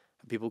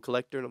people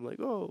collector, and I'm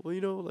like, oh,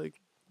 well, like,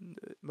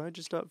 am I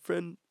just not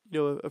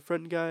a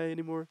friend guy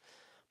anymore?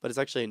 But it's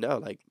actually no,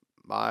 like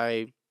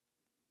my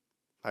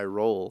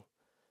role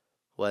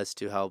was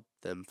to help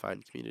them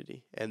find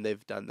community, and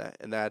they've done that,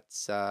 and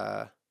that's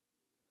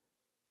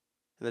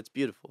and that's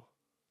beautiful,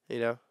 you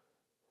know.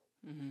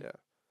 Mm-hmm. Yeah.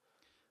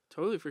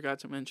 Totally forgot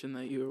to mention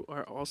that you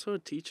are also a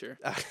teacher.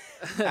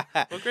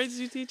 What grades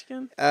do you teach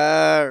again?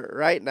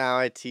 Right now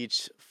I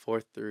teach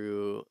 4th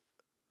through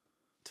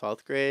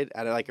 12th grade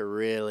at like a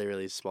really,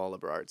 really small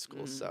liberal arts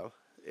school. So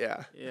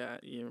yeah. Yeah,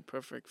 you're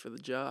perfect for the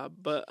job.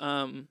 But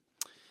I'm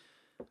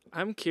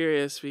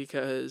curious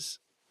because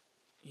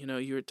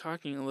you were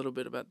talking a little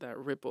bit about that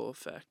ripple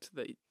effect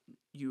that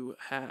you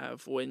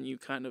have when you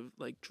kind of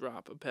like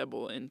drop a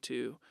pebble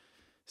into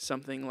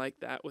something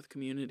like that with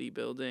community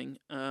building.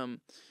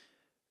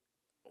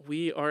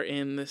 We are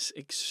in this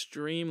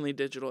extremely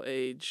digital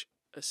age,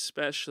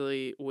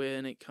 especially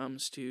when it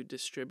comes to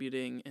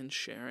distributing and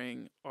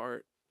sharing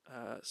art,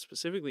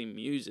 specifically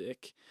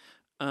music,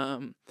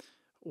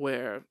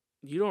 where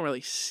you don't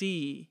really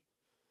see,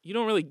 you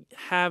don't really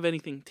have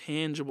anything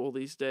tangible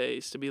these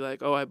days to be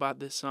like, oh, I bought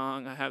this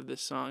song, I have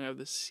this song, I have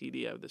this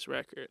CD, I have this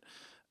record.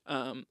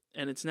 And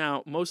it's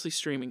now mostly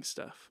streaming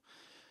stuff.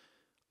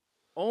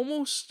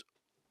 Almost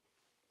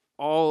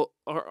all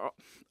or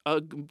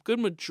a good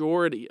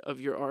majority of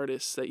your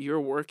artists that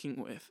you're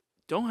working with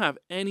don't have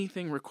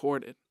anything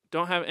recorded.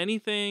 Don't have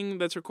anything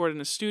that's recorded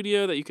in a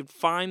studio that you could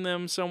find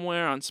them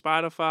somewhere on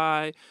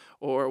Spotify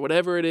or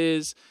whatever it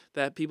is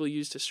that people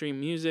use to stream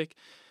music.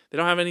 They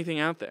don't have anything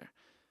out there.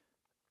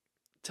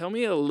 Tell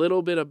me a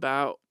little bit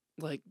about,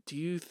 like, do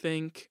you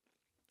think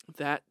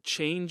that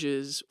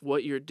changes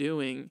what you're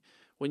doing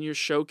when you're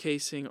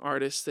showcasing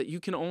artists that you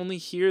can only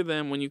hear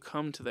them when you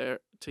come to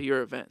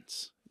your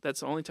events?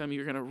 That's the only time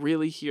you're gonna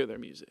really hear their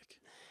music.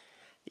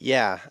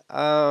 Yeah.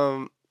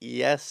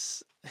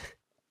 Yes.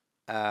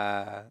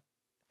 And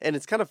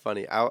it's kind of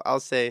funny.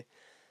 I'll say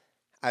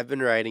I've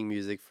been writing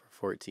music for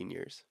 14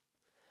 years.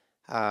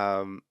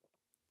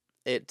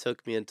 It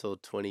took me until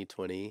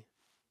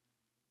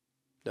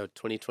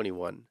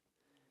 2021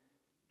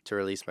 to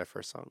release my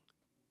first song.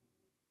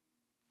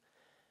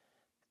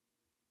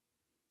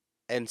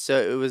 And so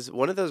it was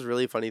one of those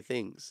really funny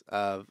things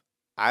of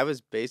I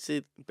was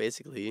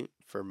basically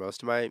for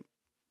most of my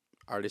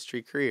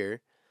artistry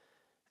career,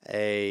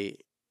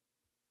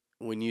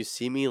 when you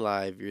see me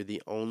live, you're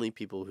the only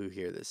people who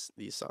hear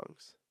these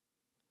songs.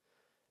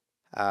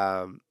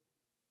 Um,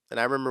 and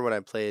I remember when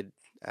I played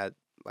at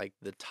like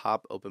the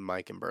top open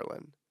mic in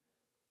Berlin.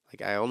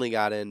 Like I only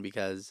got in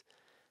because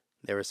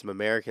there were some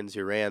Americans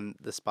who ran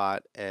the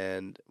spot,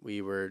 and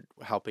we were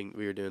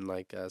doing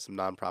like some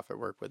nonprofit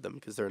work with them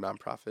because they're a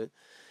nonprofit,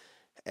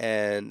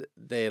 and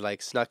they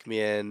like snuck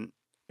me in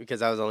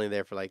because I was only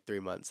there for like 3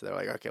 months. So they're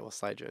like, okay, we'll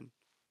slide you in.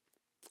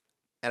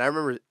 And I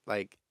remember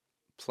like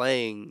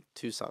playing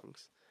 2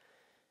 songs,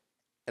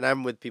 and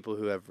I'm with people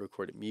who have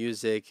recorded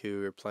music,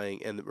 who are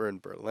playing, and we're in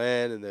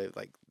Berlin, and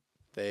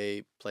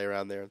they play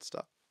around there and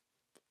stuff.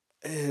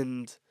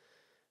 And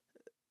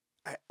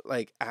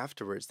like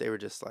afterwards, they were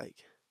just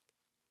like,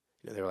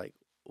 they were like,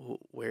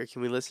 where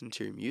can we listen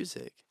to your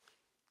music?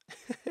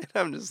 And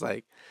I'm just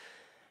like,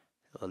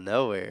 well,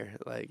 nowhere.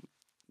 Like,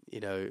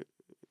 you're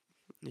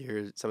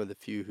some of the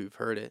few who've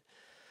heard it.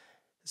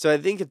 So I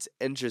think it's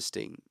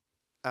interesting,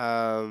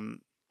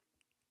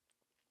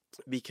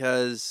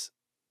 because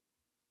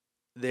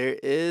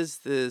there's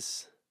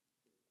this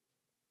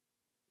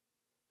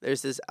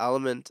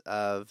element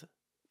of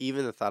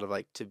even the thought of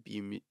like to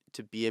be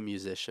a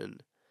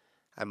musician,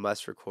 I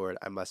must record,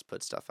 I must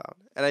put stuff out.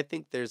 And I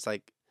think there's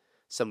like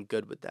some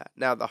good with that.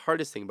 Now, the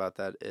hardest thing about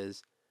that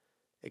is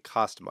it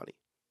costs money.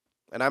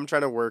 And I'm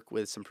trying to work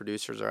with some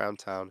producers around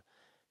town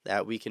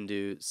that we can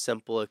do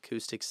simple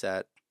acoustic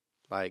set,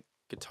 like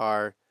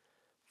guitar,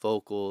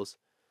 vocals,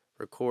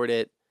 record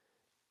it,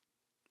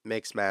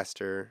 mix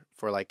master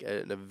for like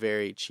a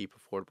very cheap,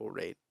 affordable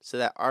rate. So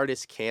that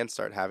artists can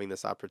start having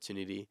this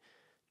opportunity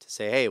to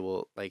say, hey,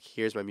 well, like,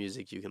 here's my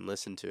music, you can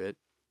listen to it.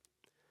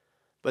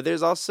 But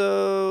there's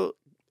also,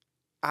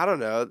 I don't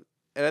know,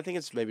 and I think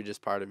it's maybe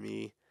just part of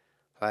me,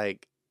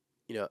 like,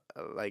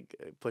 like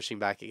pushing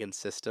back against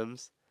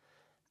systems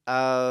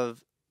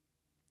of,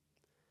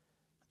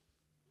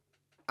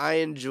 I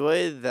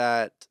enjoy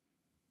that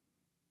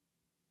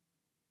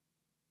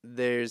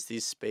there's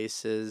these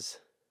spaces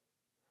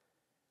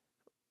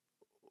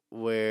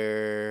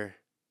where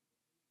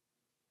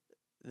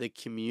the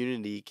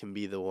community can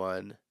be the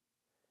one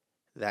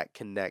that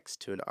connects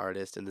to an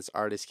artist, and this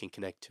artist can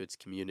connect to its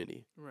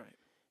community. Right.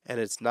 And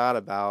it's not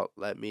about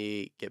let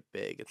me get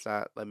big. It's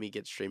not let me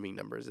get streaming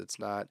numbers. It's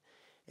not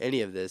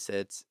any of this.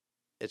 It's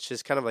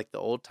just kind of like the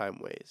old time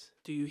ways.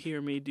 Do you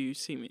hear me? Do you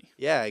see me?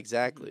 Yeah,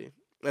 exactly.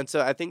 Mm-hmm. And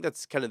so I think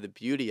that's kind of the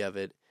beauty of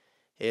it,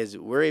 is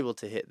we're able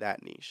to hit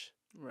that niche.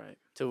 Right.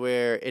 To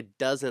where it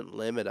doesn't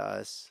limit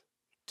us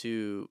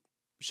to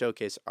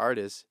showcase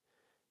artists,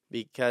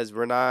 because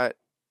we're not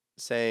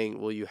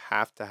saying, well, you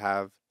have to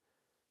have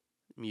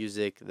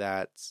music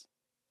that's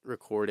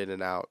recorded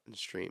and out and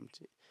streamed.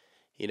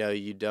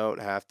 You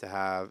don't have to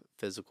have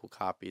physical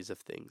copies of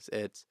things.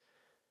 It's,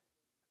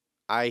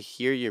 I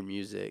hear your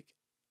music,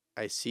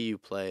 I see you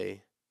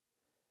play,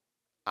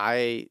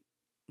 I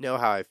know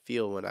how I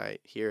feel when I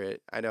hear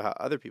it, I know how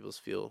other people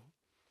feel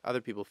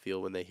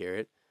when they hear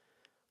it.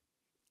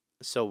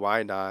 So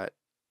why not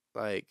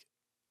like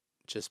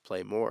just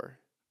play more?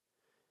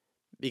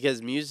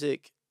 Because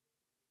music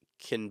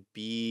can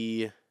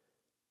be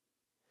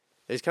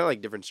there's kind of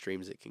like different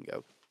streams it can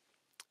go.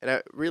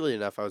 And really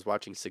enough, I was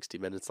watching 60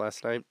 Minutes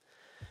last night,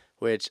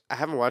 which I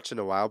haven't watched in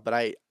a while, but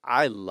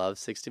I love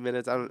 60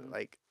 Minutes. I don't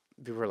like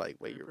people are like,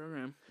 "Wait, Great you're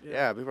program.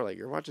 yeah." People are like,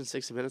 "You're watching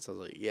 60 Minutes?" I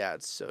was like, "Yeah,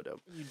 it's so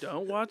dope." You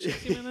don't watch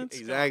 60 Minutes?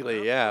 Come on Exactly.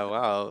 now. Yeah.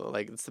 Wow.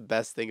 Like it's the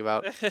best thing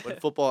about when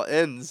football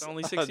ends It's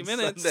only 60 on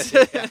minutes.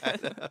 Sunday.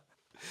 Yeah,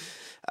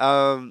 I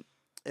know.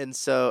 And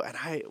so,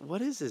 and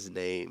what is his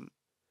name?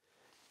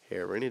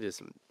 Here, we're gonna do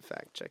some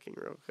fact checking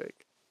real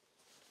quick.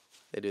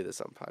 They do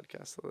this on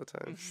podcasts all the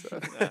time.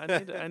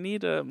 So. I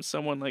need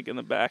someone like in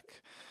the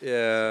back so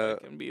Yeah.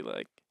 I can be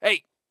like,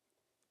 hey,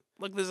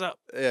 look this up.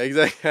 Yeah.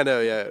 Exactly. I know.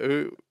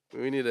 Yeah.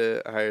 We need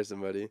to hire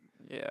somebody.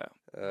 Yeah.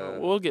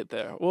 We'll get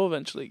there. We'll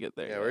eventually get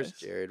there. Yeah. Guys. Where's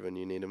Jared when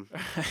you need him?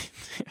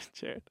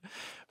 Jared.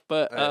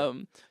 But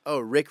Oh,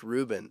 Rick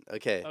Rubin.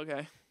 Okay.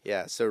 Okay.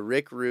 Yeah. So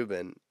Rick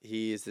Rubin,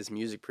 he's this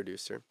music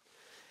producer,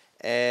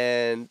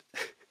 and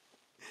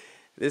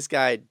this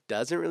guy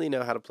doesn't really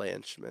know how to play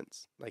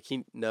instruments. Like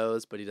he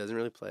knows, but he doesn't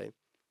really play.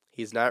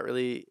 He doesn't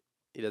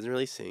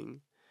really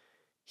sing.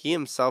 He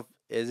himself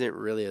isn't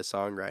really a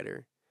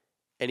songwriter,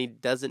 and he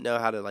doesn't know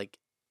how to like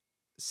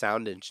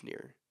sound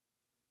engineer.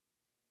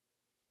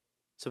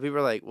 So people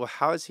are like, "Well,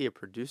 how is he a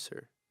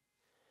producer?"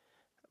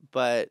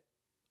 But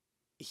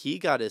he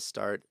got his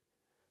start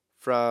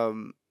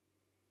from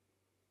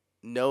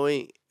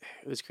knowing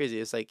it was crazy.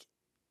 It's like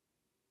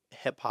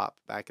hip hop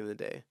back in the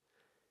day.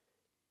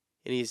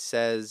 And he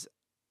says,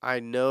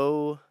 I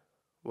know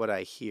what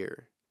I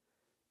hear,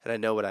 and I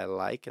know what I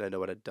like, and I know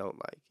what I don't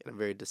like. And I'm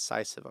very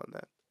decisive on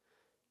that.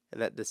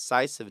 And that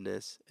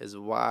decisiveness is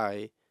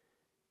why,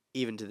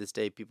 even to this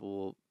day, people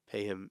will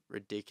pay him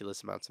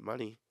ridiculous amounts of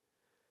money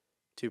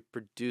to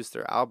produce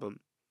their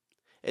album.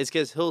 It's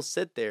because he'll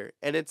sit there,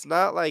 and it's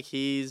not like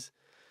he's.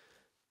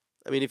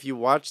 I mean, if you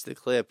watch the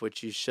clip,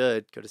 which you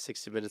should, go to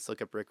 60 Minutes,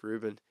 look up Rick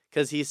Rubin,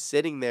 because he's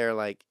sitting there,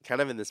 like,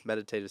 kind of in this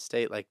meditative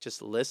state, like,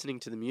 just listening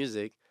to the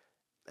music,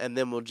 and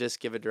then we'll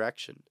just give a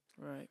direction.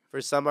 Right.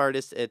 For some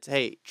artists, it's,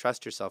 hey,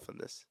 trust yourself in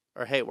this.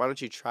 Or, hey, why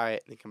don't you try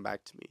it and then come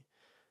back to me?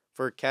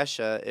 For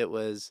Kesha, it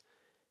was,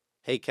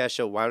 hey,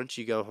 Kesha, why don't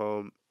you go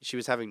home? She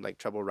was having, like,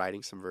 trouble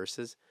writing some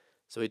verses.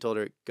 So he told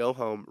her, go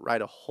home,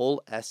 write a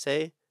whole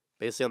essay,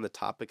 basically on the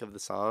topic of the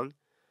song.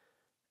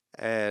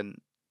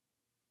 And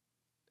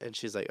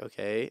she's like,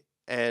 okay.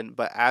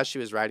 But as she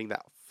was writing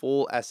that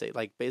full essay,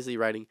 like, basically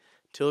writing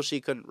till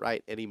she couldn't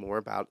write any more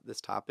about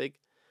this topic,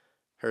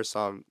 her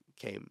song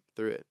came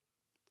through it.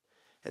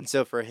 And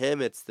so for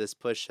him, it's this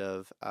push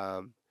of,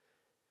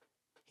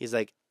 he's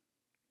like,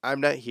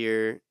 I'm not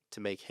here to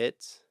make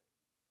hits.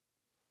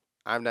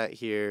 I'm not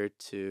here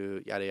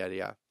to yada, yada,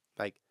 yada.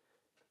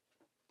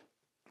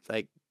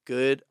 Like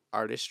good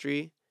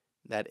artistry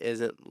that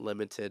isn't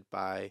limited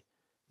by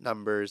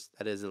numbers,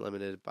 that isn't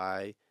limited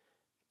by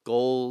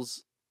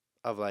goals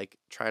of like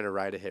trying to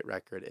write a hit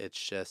record. It's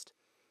just,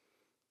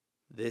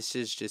 this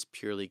is just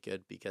purely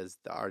good because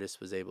the artist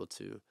was able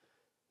to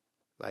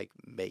like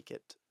make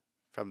it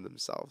from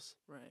themselves.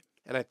 Right.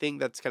 And I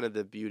think that's kind of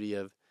the beauty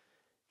of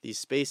these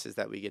spaces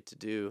that we get to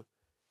do,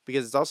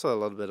 because it's also a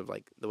little bit of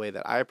like the way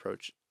that I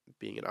approach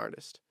being an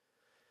artist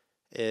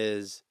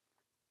is,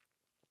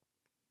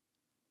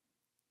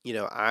 you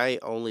know, I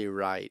only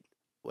write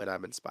when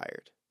I'm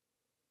inspired.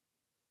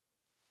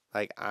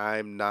 Like,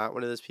 I'm not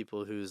one of those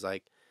people who's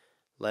like,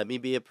 let me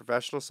be a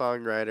professional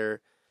songwriter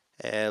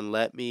and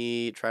let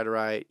me try to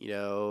write,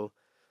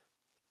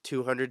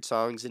 200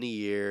 songs in a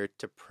year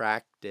to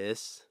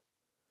practice.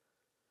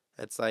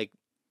 It's like,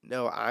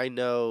 no, I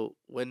know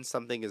when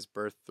something is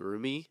birthed through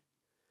me,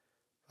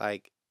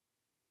 like,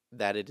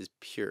 that it is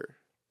pure.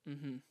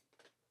 Mm-hmm.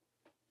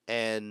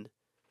 And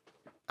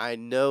I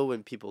know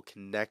when people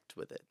connect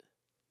with it.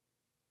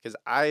 Because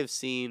I've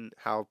seen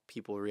how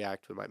people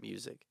react with my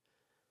music.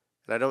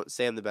 And I don't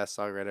say I'm the best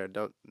songwriter. I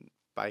don't,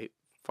 by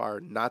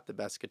far, not the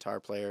best guitar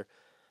player,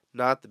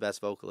 not the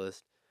best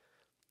vocalist.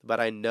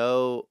 But I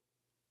know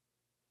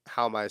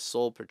how my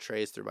soul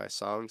portrays through my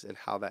songs and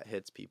how that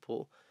hits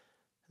people.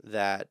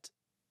 That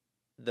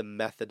the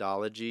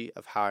methodology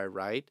of how I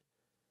write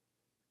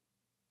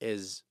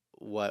is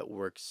what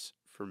works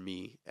for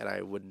me. And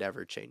I would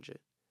never change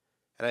it.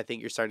 And I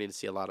think you're starting to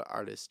see a lot of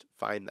artists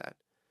find that,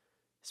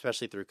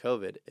 especially through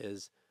COVID,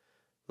 is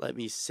let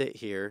me sit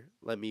here,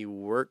 let me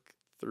work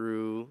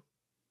through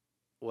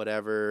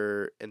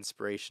whatever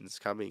inspiration's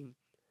coming.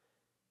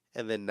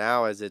 And then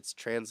now as it's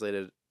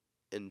translated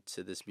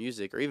into this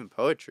music or even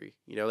poetry,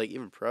 like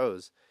even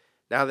prose,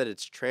 now that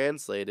it's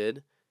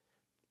translated,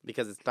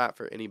 because it's not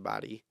for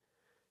anybody,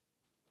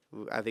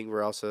 I think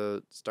we're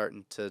also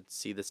starting to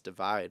see this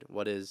divide.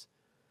 What is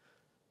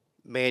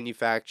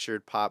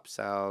manufactured pop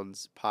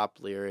sounds, pop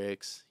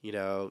lyrics,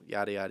 yada,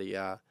 yada,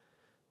 yada.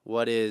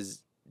 What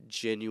is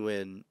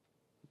genuine,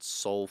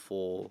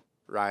 soulful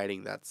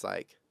writing that's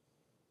like,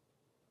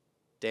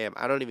 damn,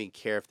 I don't even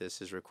care if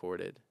this is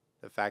recorded.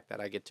 The fact that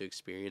I get to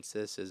experience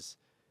this is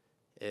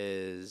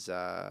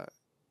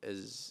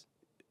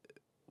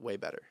way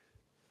better.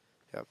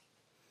 Yeah.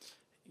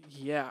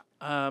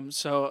 Yeah.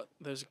 So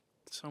there's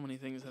so many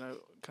things that I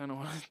kind of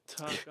want to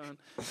talk on.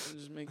 And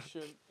just make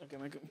sure. Okay,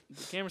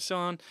 the camera's still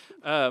on.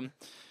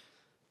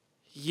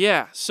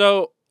 Yeah.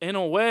 So in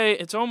a way,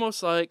 it's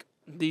almost like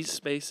these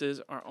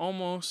spaces are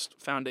almost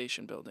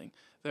foundation building.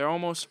 They're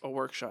almost a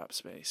workshop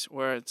space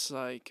where it's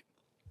like,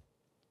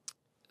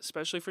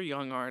 especially for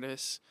young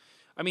artists.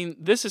 I mean,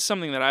 this is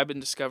something that I've been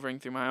discovering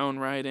through my own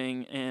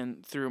writing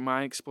and through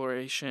my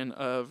exploration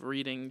of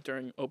reading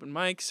during open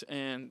mics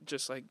and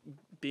just like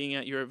being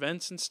at your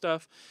events and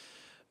stuff.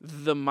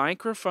 The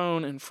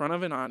microphone in front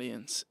of an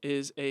audience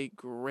is a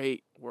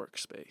great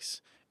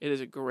workspace. It is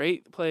a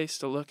great place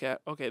to look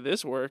at, okay,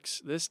 this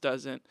works, this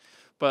doesn't.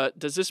 But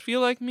does this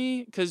feel like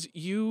me? Because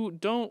you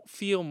don't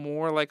feel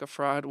more like a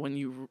fraud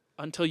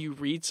until you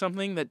read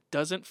something that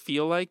doesn't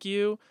feel like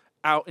you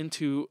out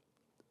into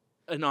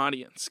an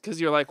audience, because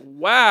you're like,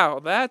 wow,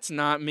 that's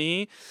not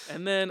me.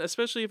 And then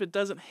especially if it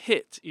doesn't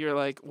hit, you're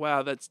like,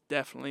 wow, that's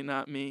definitely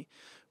not me.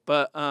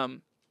 But I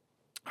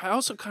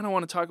also kind of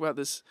want to talk about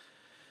this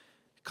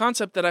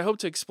concept that I hope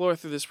to explore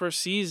through this first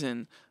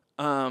season,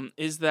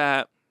 is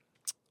that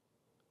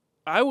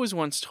I was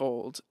once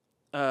told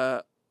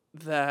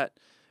that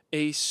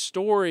a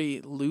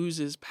story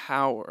loses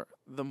power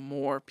the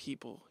more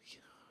people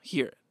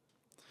hear it.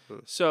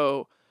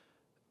 So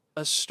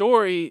a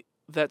story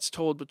that's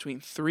told between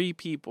 3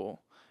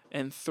 people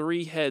and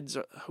 3 heads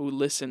who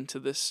listen to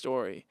this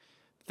story,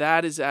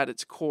 that is at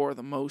its core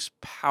the most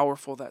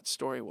powerful that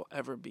story will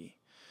ever be.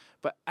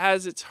 But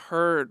as it's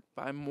heard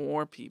by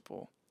more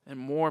people and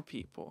more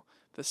people,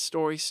 the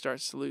story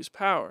starts to lose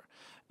power.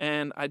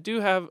 And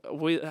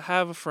we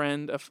have a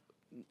friend,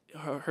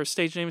 her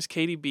stage name is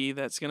Katie B,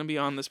 that's going to be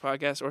on this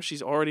podcast, or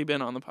she's already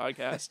been on the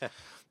podcast.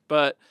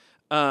 But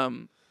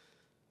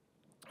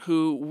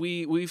who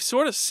we've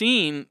sort of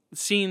seen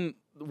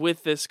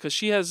with this, because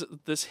she has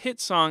this hit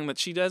song that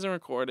she hasn't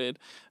recorded,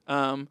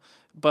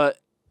 but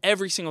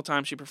every single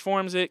time she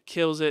performs it,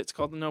 kills it. It's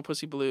called the No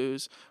Pussy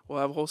Blues. We'll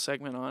have a whole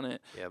segment on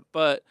it. Yep.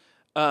 But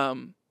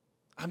I'm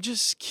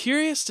just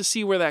curious to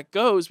see where that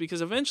goes,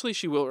 because eventually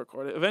she will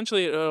record it.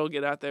 Eventually it'll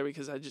get out there,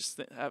 because I just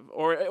have,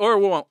 or it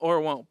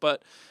won't.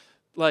 But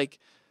like,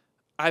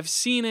 I've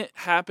seen it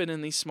happen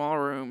in these small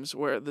rooms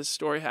where this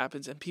story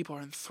happens and people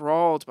are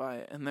enthralled by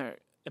it, and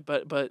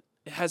but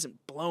it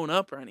hasn't blown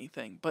up or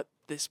anything. But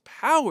this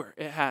power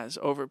it has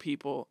over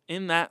people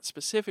in that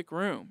specific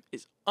room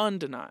is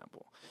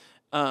undeniable.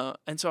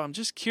 And so I'm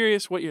just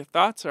curious what your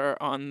thoughts are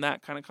on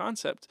that kind of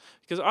concept,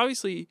 because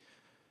obviously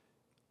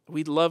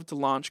we'd love to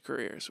launch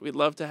careers. We'd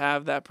love to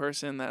have that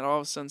person that all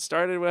of a sudden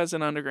started as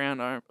an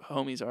underground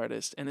homies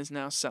artist and is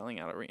now selling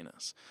out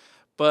arenas.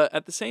 But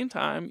at the same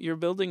time, you're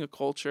building a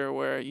culture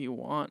where you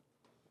want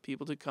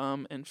people to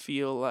come and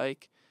feel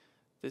like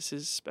this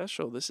is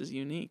special, this is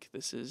unique,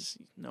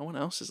 no one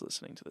else is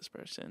listening to this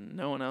person.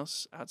 No one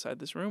else outside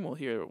this room will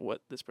hear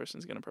what this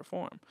person's going to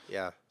perform.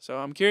 Yeah. So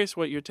I'm curious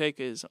what your take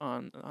is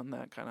on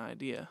that kind of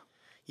idea.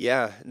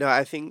 Yeah. No,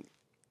 I think.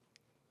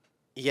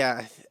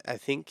 Yeah, I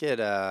think it.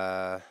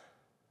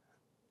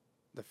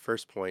 The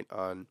first point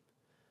on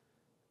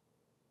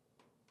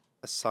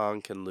a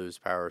song can lose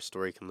power, a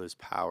story can lose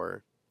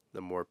power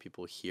the more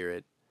people hear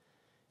it.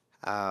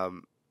 I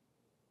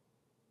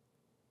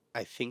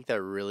think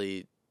that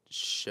really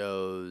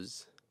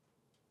shows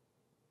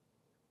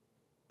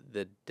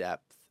the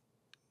depth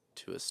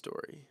to a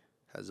story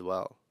as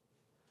well.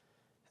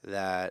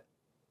 That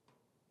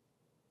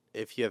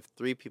if you have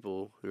 3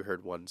 people who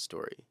heard one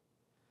story,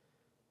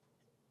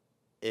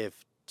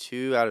 if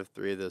 2 out of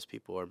 3 of those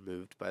people are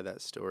moved by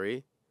that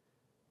story,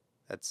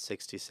 that's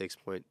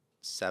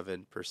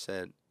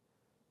 66.7%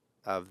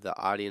 of the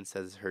audience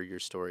that has heard your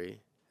story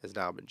has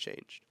now been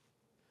changed.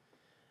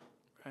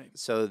 Right.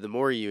 So the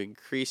more you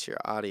increase your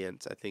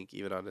audience, I think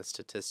even on a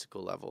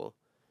statistical level,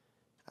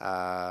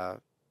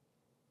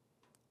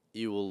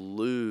 you will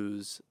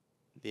lose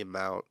the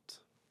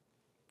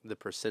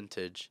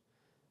percentage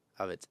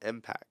of its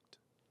impact.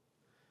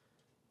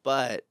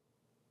 But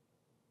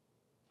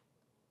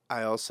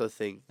I also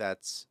think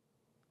that's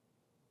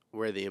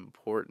where the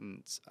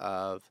importance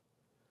of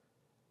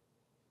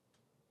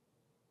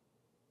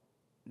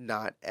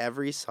not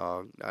every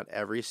song, not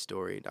every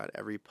story, not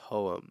every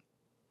poem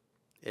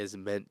is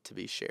meant to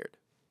be shared.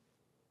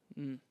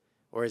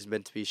 Or is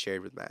meant to be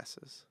shared with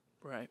masses.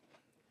 Right.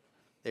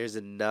 There's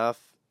enough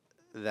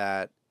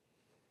that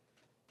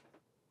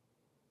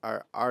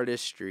our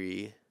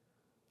artistry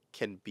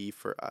can be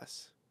for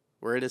us.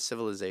 We're in a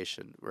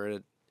civilization. We're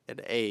in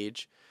an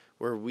age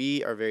where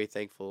we are very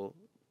thankful,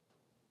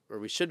 or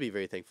we should be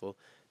very thankful,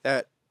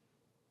 that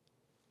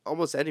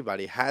almost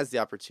anybody has the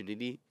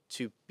opportunity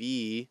to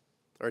be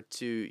or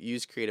to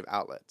use creative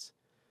outlets,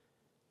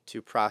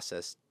 to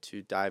process,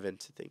 to dive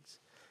into things.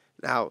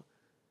 Now,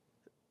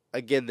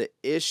 again, the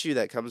issue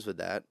that comes with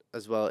that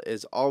as well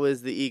is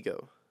always the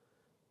ego.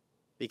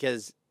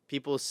 Because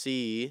people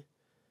see,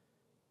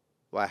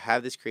 well, I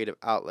have this creative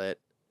outlet.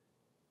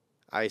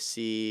 I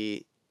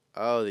see,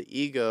 oh, the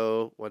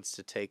ego wants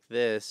to take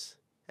this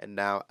and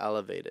now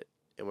elevate it.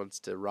 It wants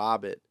to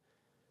rob it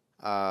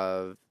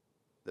of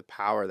the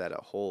power that it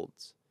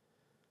holds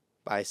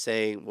by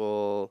saying,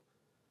 well,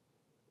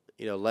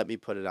 let me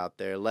put it out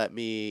there. Let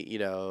me,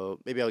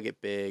 maybe I'll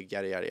get big,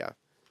 yada, yada, yada.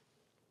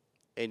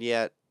 And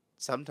yet,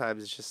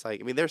 sometimes it's just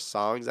like, I mean, there's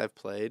songs I've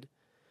played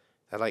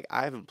that, like,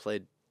 I haven't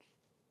played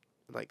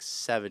in, like,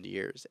 7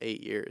 years,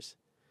 8 years.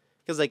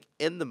 Because, like,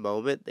 in the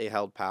moment, they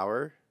held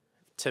power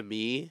to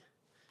me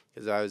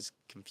because I was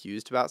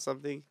confused about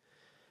something.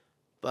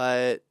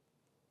 But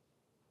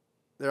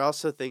there are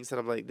also things that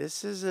I'm like,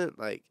 this isn't,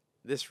 like,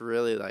 this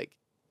really, like,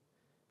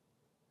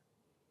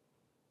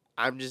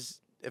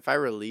 if I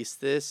release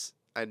this,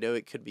 I know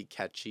it could be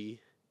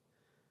catchy,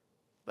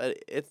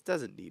 but it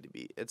doesn't need to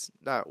be. It's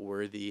not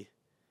worthy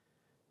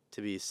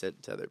to be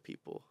sent to other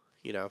people,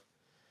 you know?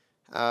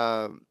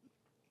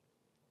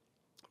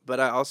 But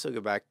I also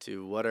go back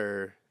to what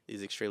are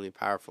these extremely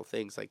powerful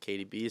things like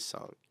Katie B's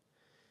song,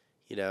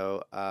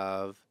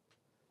 of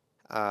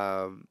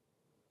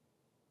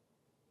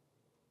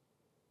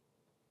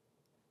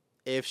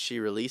if she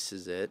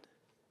releases it,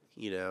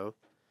 you know,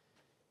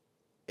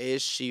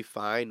 is she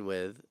fine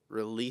with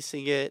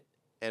releasing it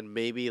and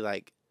maybe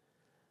like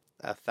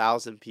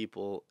 1,000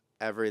 people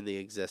ever in the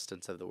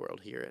existence of the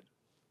world hear it?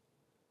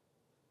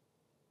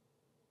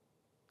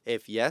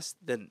 If yes,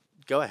 then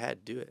go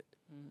ahead, do it,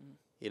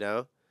 you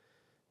know?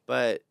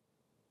 But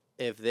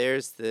if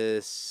there's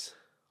this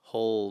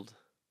hold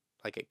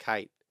like a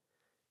kite,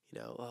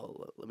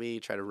 oh, let me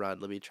try to run,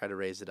 let me try to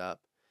raise it up.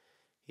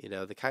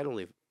 The kite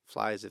only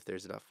flies if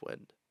there's enough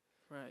wind.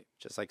 Right.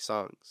 Just like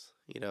songs.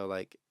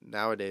 Like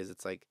nowadays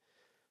it's like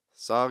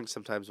songs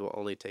sometimes will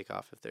only take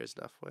off if there's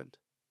enough wind.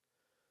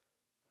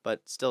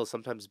 But still,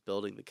 sometimes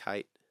building the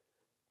kite,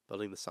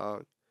 building the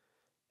song,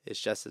 is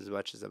just as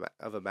much as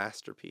of a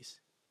masterpiece,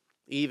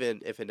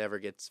 even if it never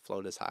gets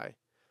flown as high,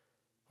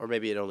 or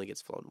maybe it only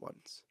gets flown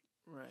once.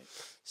 Right.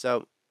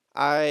 So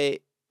I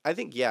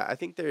think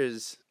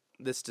there's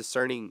this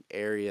discerning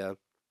area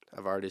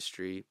of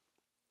artistry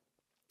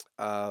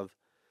of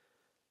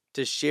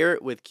to share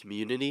it with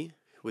community,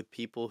 with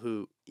people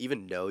who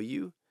even know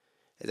you,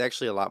 is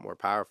actually a lot more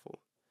powerful.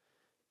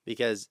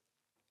 Because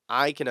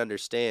I can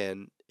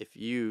understand if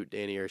you,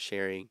 Danny, are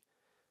sharing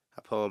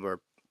a poem or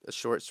a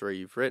short story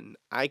you've written,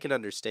 I can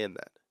understand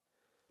that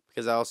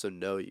because I also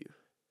know you.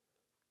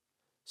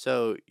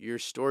 So your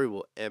story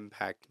will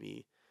impact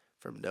me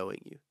from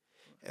knowing you.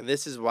 And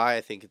this is why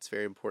I think it's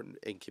very important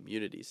in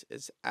communities,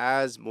 is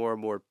as more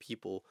and more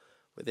people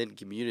within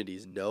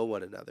communities know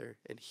one another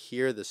and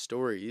hear the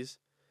stories,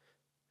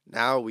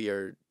 now we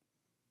are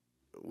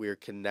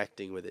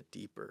connecting with it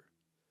deeper.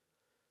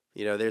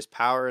 There's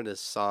power in a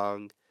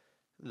song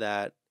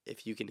that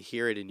if you can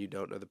hear it and you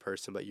don't know the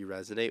person but you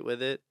resonate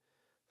with it,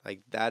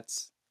 like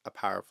that's a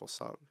powerful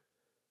song.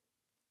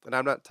 And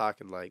I'm not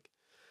talking like,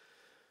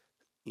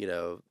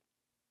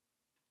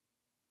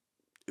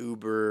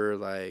 uber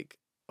like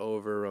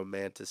over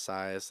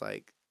romanticized,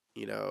 like,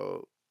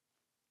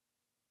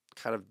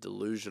 kind of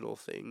delusional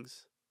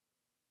things,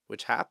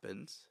 which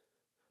happens.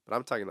 But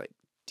I'm talking like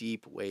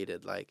deep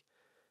weighted, like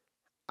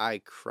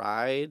I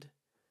cried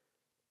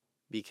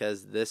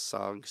because this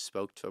song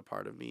spoke to a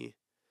part of me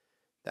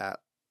that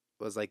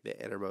was like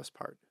the innermost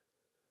part.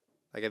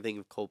 Like I think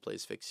of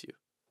Coldplay's Fix You.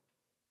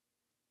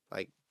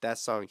 Like that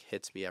song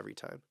hits me every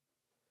time.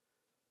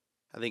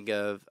 I think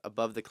of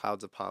Above the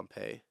Clouds of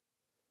Pompeii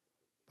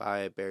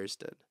by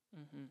Bearsden.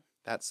 Mm-hmm.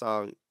 That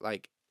song,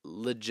 like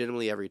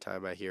legitimately every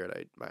time I hear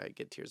it, I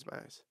get tears in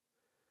my eyes.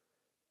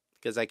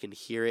 Because I can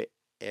hear it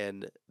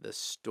and the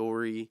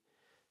story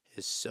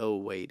is so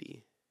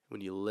weighty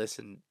when you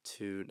listen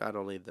to not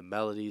only the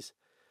melodies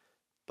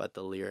but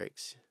the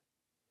lyrics.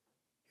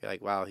 You're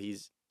like, wow,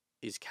 he's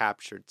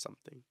captured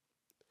something.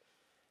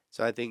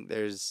 So I think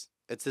it's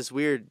this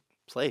weird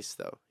place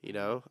though,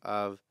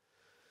 of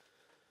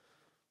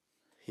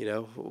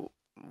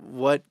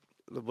what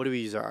do we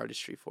use our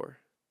artistry for?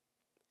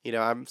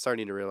 I'm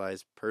starting to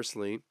realize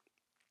personally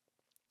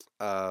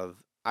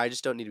of I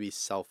just don't need to be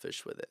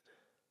selfish with it.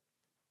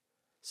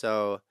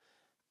 So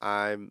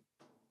I'm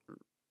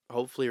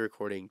hopefully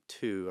recording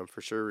 2. I'm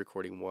for sure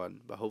recording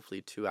 1, but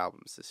hopefully 2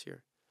 albums this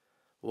year.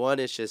 1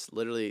 is just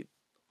literally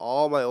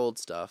all my old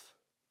stuff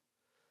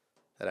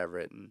that I've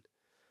written.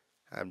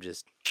 I'm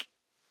just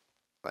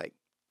like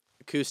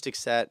acoustic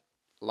set,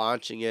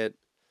 launching it,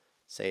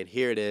 saying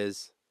here it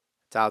is,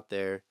 it's out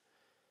there.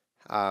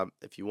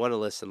 If you want to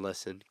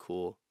listen,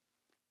 cool.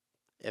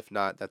 If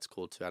not, that's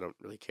cool too. I don't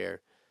really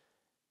care.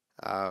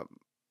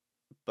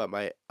 But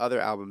my other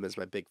album is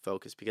my big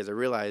focus because I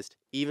realized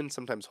even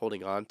sometimes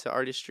holding on to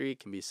artistry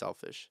can be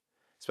selfish,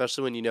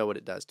 especially when you know what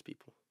it does to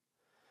people.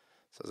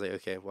 So I was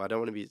like, okay, well, I don't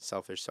want to be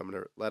selfish, so I'm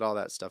going to let all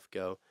that stuff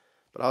go.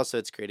 But also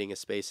it's creating a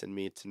space in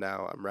me to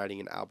now I'm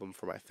writing an album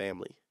for my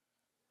family.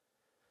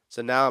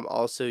 So now I'm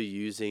also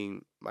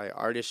using my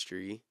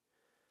artistry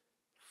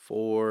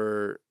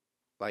for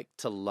like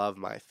to love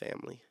my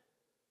family,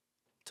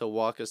 to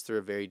walk us through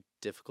a very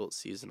difficult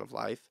season of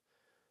life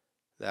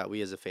that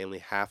we as a family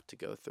have to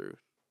go through.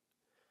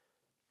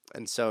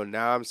 And so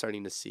now I'm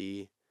starting to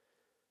see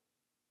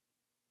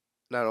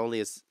not only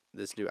is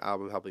this new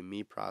album helping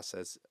me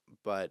process,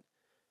 but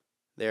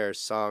there are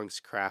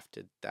songs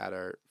crafted that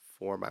are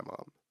for my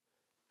mom,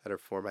 that are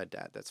for my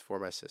dad, that's for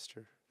my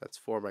sister, that's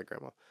for my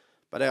grandma.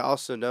 But I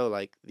also know,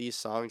 like, these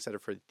songs that are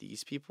for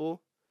these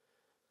people,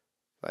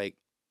 like,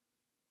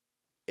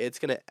 it's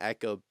going to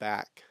echo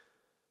back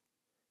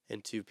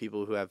into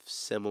people who have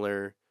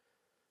similar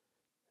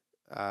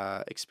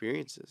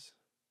experiences.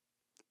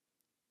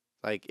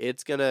 Like,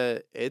 it's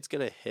gonna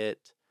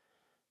hit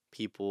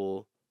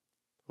people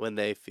when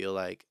they feel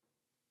like,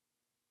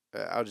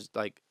 I'll just,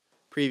 like,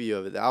 preview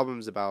of it. The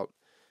album's about,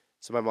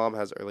 so my mom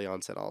has early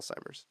onset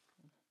Alzheimer's.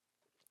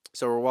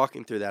 So we're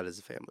walking through that as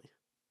a family.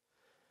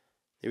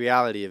 The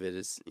reality of it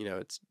is,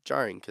 it's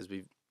jarring because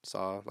we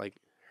saw, like,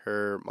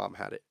 her mom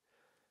had it.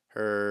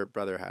 Her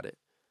brother had it.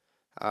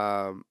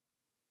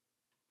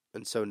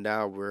 And so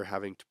now we're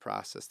having to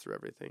process through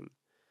everything.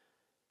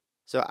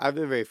 So I've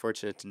been very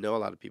fortunate to know a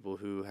lot of people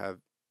who have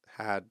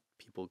had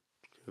people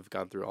who've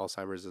gone through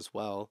Alzheimer's as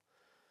well.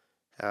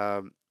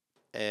 And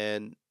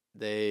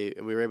we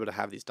were able to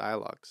have these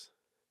dialogues,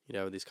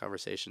 these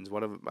conversations.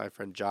 One of my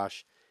friend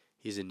Josh,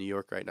 he's in New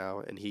York right now,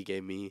 and he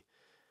gave me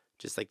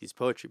just like these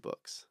poetry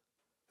books.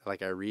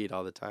 Like I read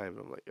all the time.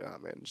 I'm like, oh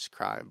man, just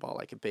cry and bawl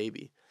like a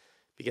baby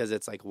because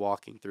it's like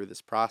walking through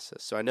this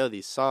process. So I know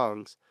these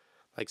songs,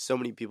 like so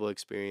many people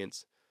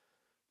experience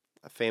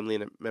a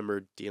family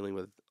member dealing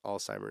with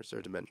Alzheimer's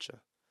or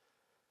dementia.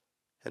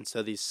 And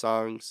so these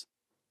songs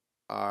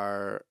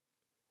are,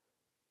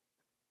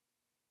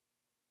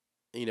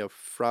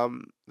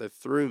 they're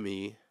through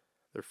me,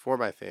 they're for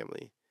my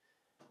family,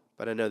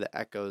 but I know the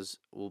echoes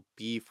will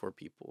be for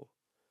people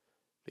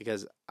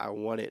because I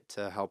want it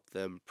to help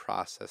them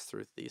process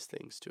through these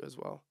things too as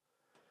well.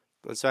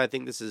 And so I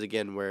think this is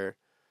again where,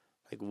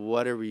 like,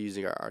 what are we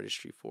using our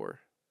artistry for?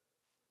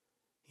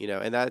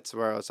 And that's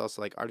where it's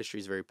also like artistry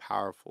is very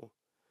powerful.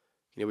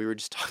 We were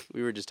just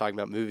talking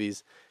about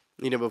movies,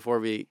 before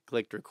we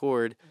clicked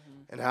record,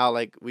 and how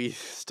like we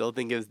still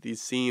think of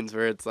these scenes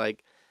where it's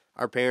like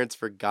our parents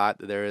forgot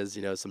that there is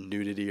some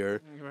nudity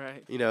or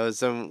right.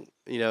 Some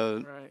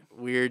Right.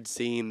 weird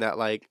scene that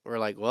like we're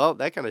like, well,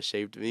 that kind of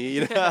shaped me,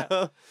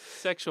 Yeah.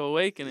 Sexual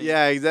awakening.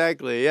 Yeah,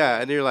 exactly. Yeah,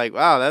 and you're like,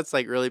 wow, that's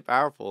like really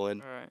powerful,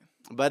 and Right.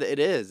 but it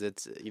is.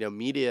 It's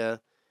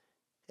media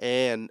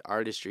and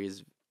artistry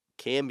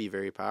can be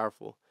very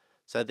powerful.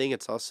 So I think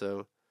it's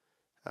also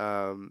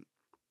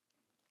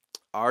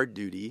our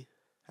duty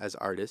as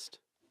artists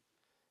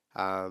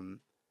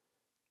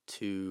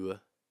to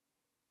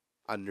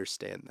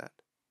understand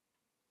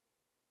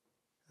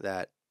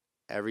that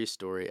every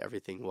story,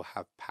 everything will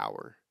have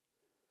power.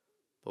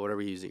 But what are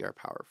we using our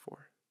power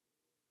for?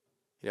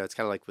 It's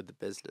kind of like with the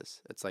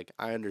business. It's like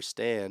I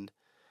understand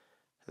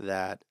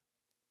that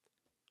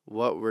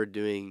what we're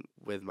doing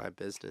with my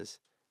business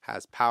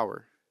has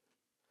power.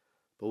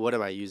 But what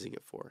am I using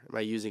it for? Am I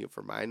using it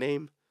for my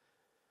name?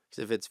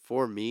 Because if it's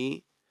for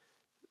me,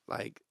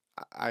 like,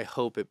 I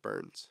hope it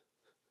burns.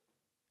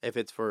 If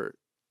it's for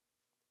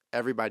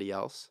everybody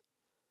else,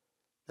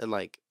 then,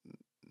 like,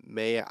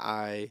 may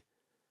I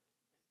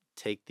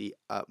take the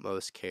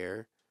utmost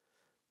care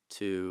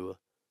to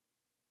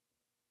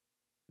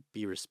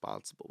be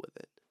responsible with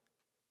it.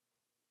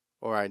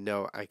 Or I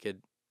know I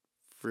could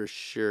for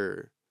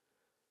sure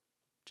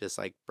just,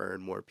 like,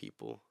 burn more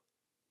people.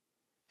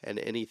 And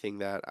anything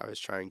that I was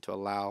trying to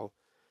allow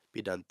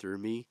be done through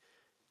me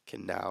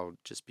can now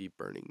just be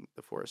burning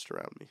the forest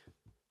around me.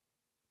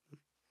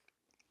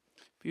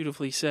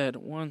 Beautifully said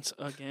once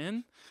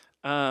again.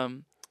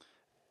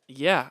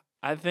 Yeah,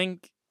 I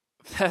think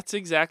that's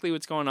exactly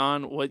what's going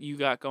on, what you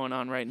got going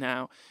on right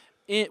now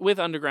with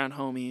Underground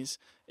Homies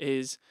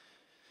is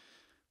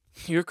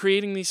you're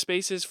creating these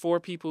spaces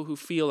for people who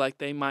feel like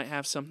they might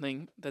have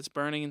something that's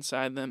burning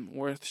inside them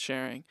worth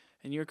sharing.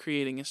 And you're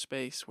creating a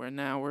space where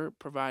now we're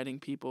providing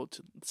people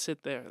to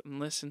sit there and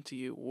listen to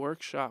you,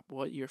 workshop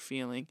what you're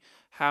feeling,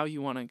 how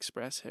you want to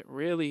express it,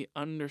 really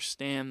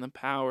understand the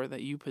power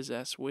that you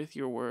possess with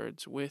your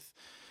words, with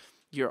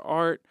your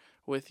art,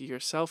 with your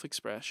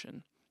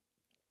self-expression.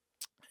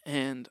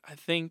 And I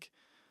think,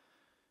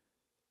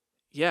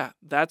 yeah,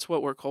 that's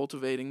what we're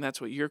cultivating. That's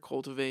what you're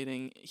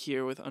cultivating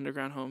here with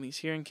Underground Homies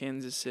here in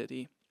Kansas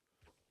City,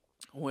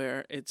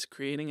 where it's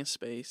creating a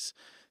space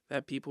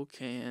that people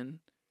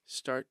can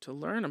start to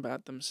learn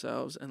about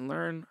themselves and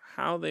learn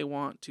how they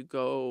want to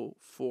go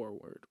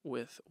forward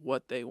with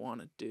what they want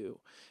to do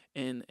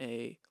in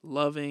a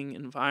loving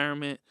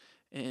environment,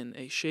 in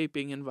a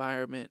shaping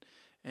environment,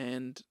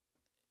 and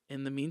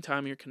in the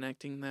meantime, you're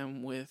connecting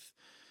them with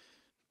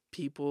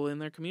people in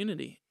their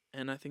community.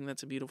 And I think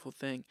that's a beautiful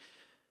thing.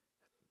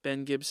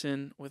 Ben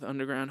Gipson with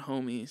Underground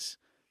Homies,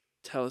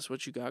 tell us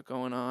what you got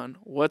going on.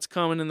 What's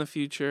coming in the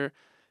future?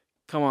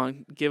 Come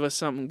on, give us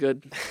something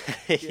good.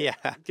 Yeah.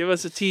 Give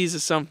us a tease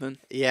of something.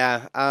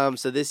 Yeah.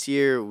 So this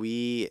year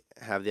we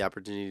have the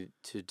opportunity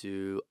to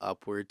do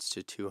upwards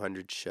to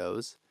 200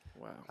 shows.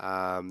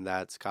 Wow.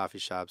 That's coffee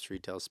shops,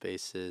 retail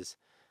spaces,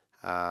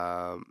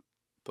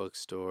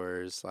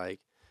 bookstores, like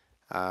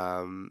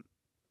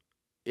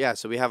yeah,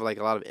 so we have like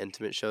a lot of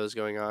intimate shows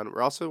going on.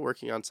 We're also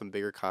working on some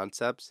bigger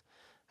concepts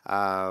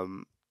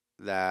um,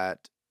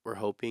 that we're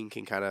hoping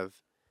can kind of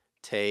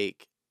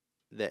take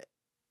the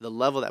the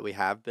level that we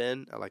have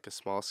been at like a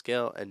small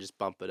scale and just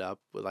bump it up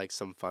with like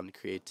some fun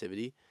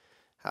creativity.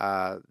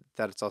 That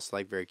it's also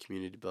like very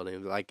community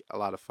building, like a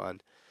lot of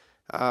fun.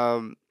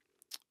 Um,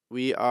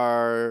 we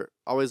are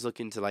always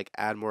looking to like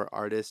add more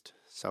artists,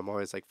 so I'm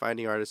always like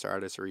finding artists, or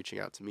artists are reaching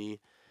out to me.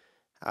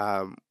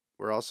 Um,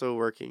 we're also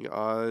working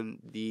on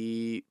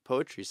the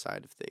poetry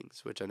side of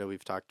things, which I know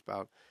we've talked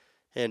about,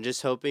 and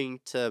just hoping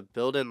to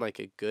build in like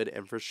a good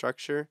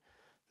infrastructure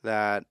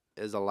that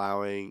is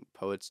allowing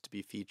poets to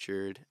be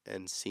featured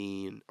and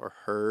seen or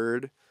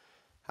heard,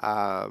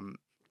 um,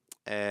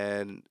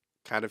 and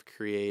kind of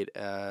create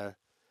a,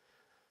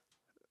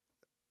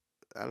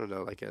 I don't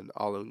know, like an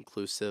all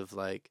inclusive,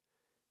 like,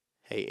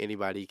 hey,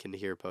 anybody can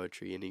hear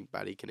poetry,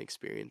 anybody can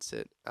experience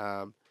it.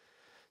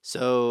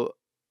 So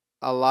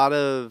a lot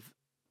of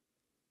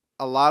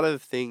a lot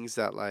of things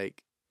that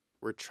like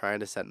we're trying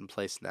to set in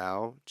place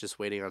now, just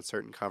waiting on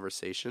certain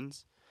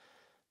conversations.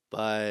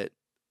 But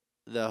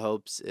the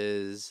hopes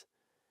is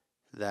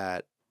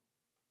that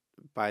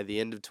by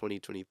the end of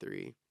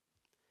 2023,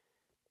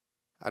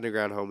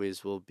 Underground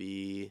Homies will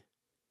be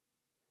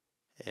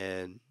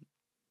in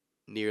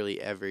nearly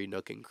every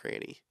nook and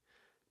cranny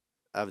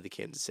of the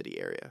Kansas City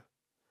area,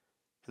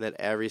 and that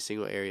every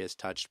single area is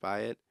touched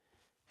by it,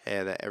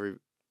 and that every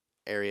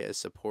area is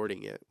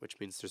supporting it, which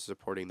means they're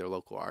supporting their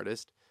local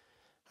artist.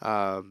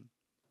 Um,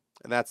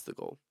 and that's the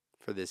goal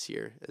for this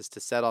year, is to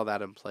set all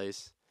that in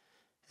place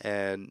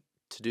and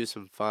to do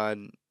some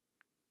fun,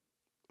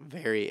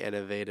 very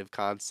innovative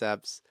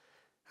concepts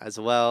as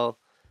well.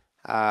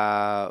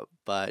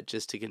 But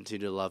just to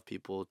continue to love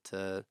people,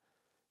 to,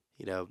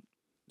 you know,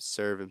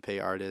 serve and pay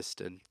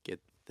artists and get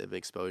them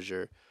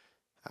exposure,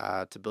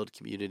 to build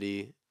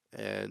community,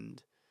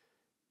 and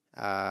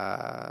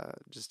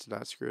just to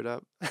not screw it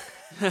up.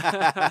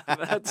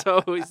 That's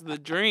always the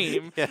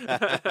dream.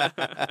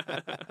 Yeah.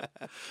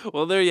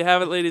 Well, there you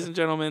have it, ladies and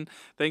gentlemen.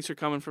 Thanks for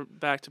coming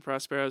back to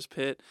Prospero's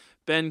Pit.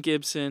 Ben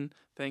Gipson,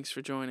 thanks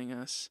for joining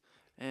us.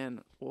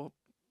 And we'll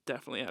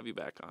definitely have you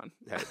back on.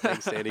 All right,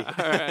 thanks, Sandy. All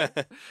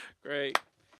right. Great.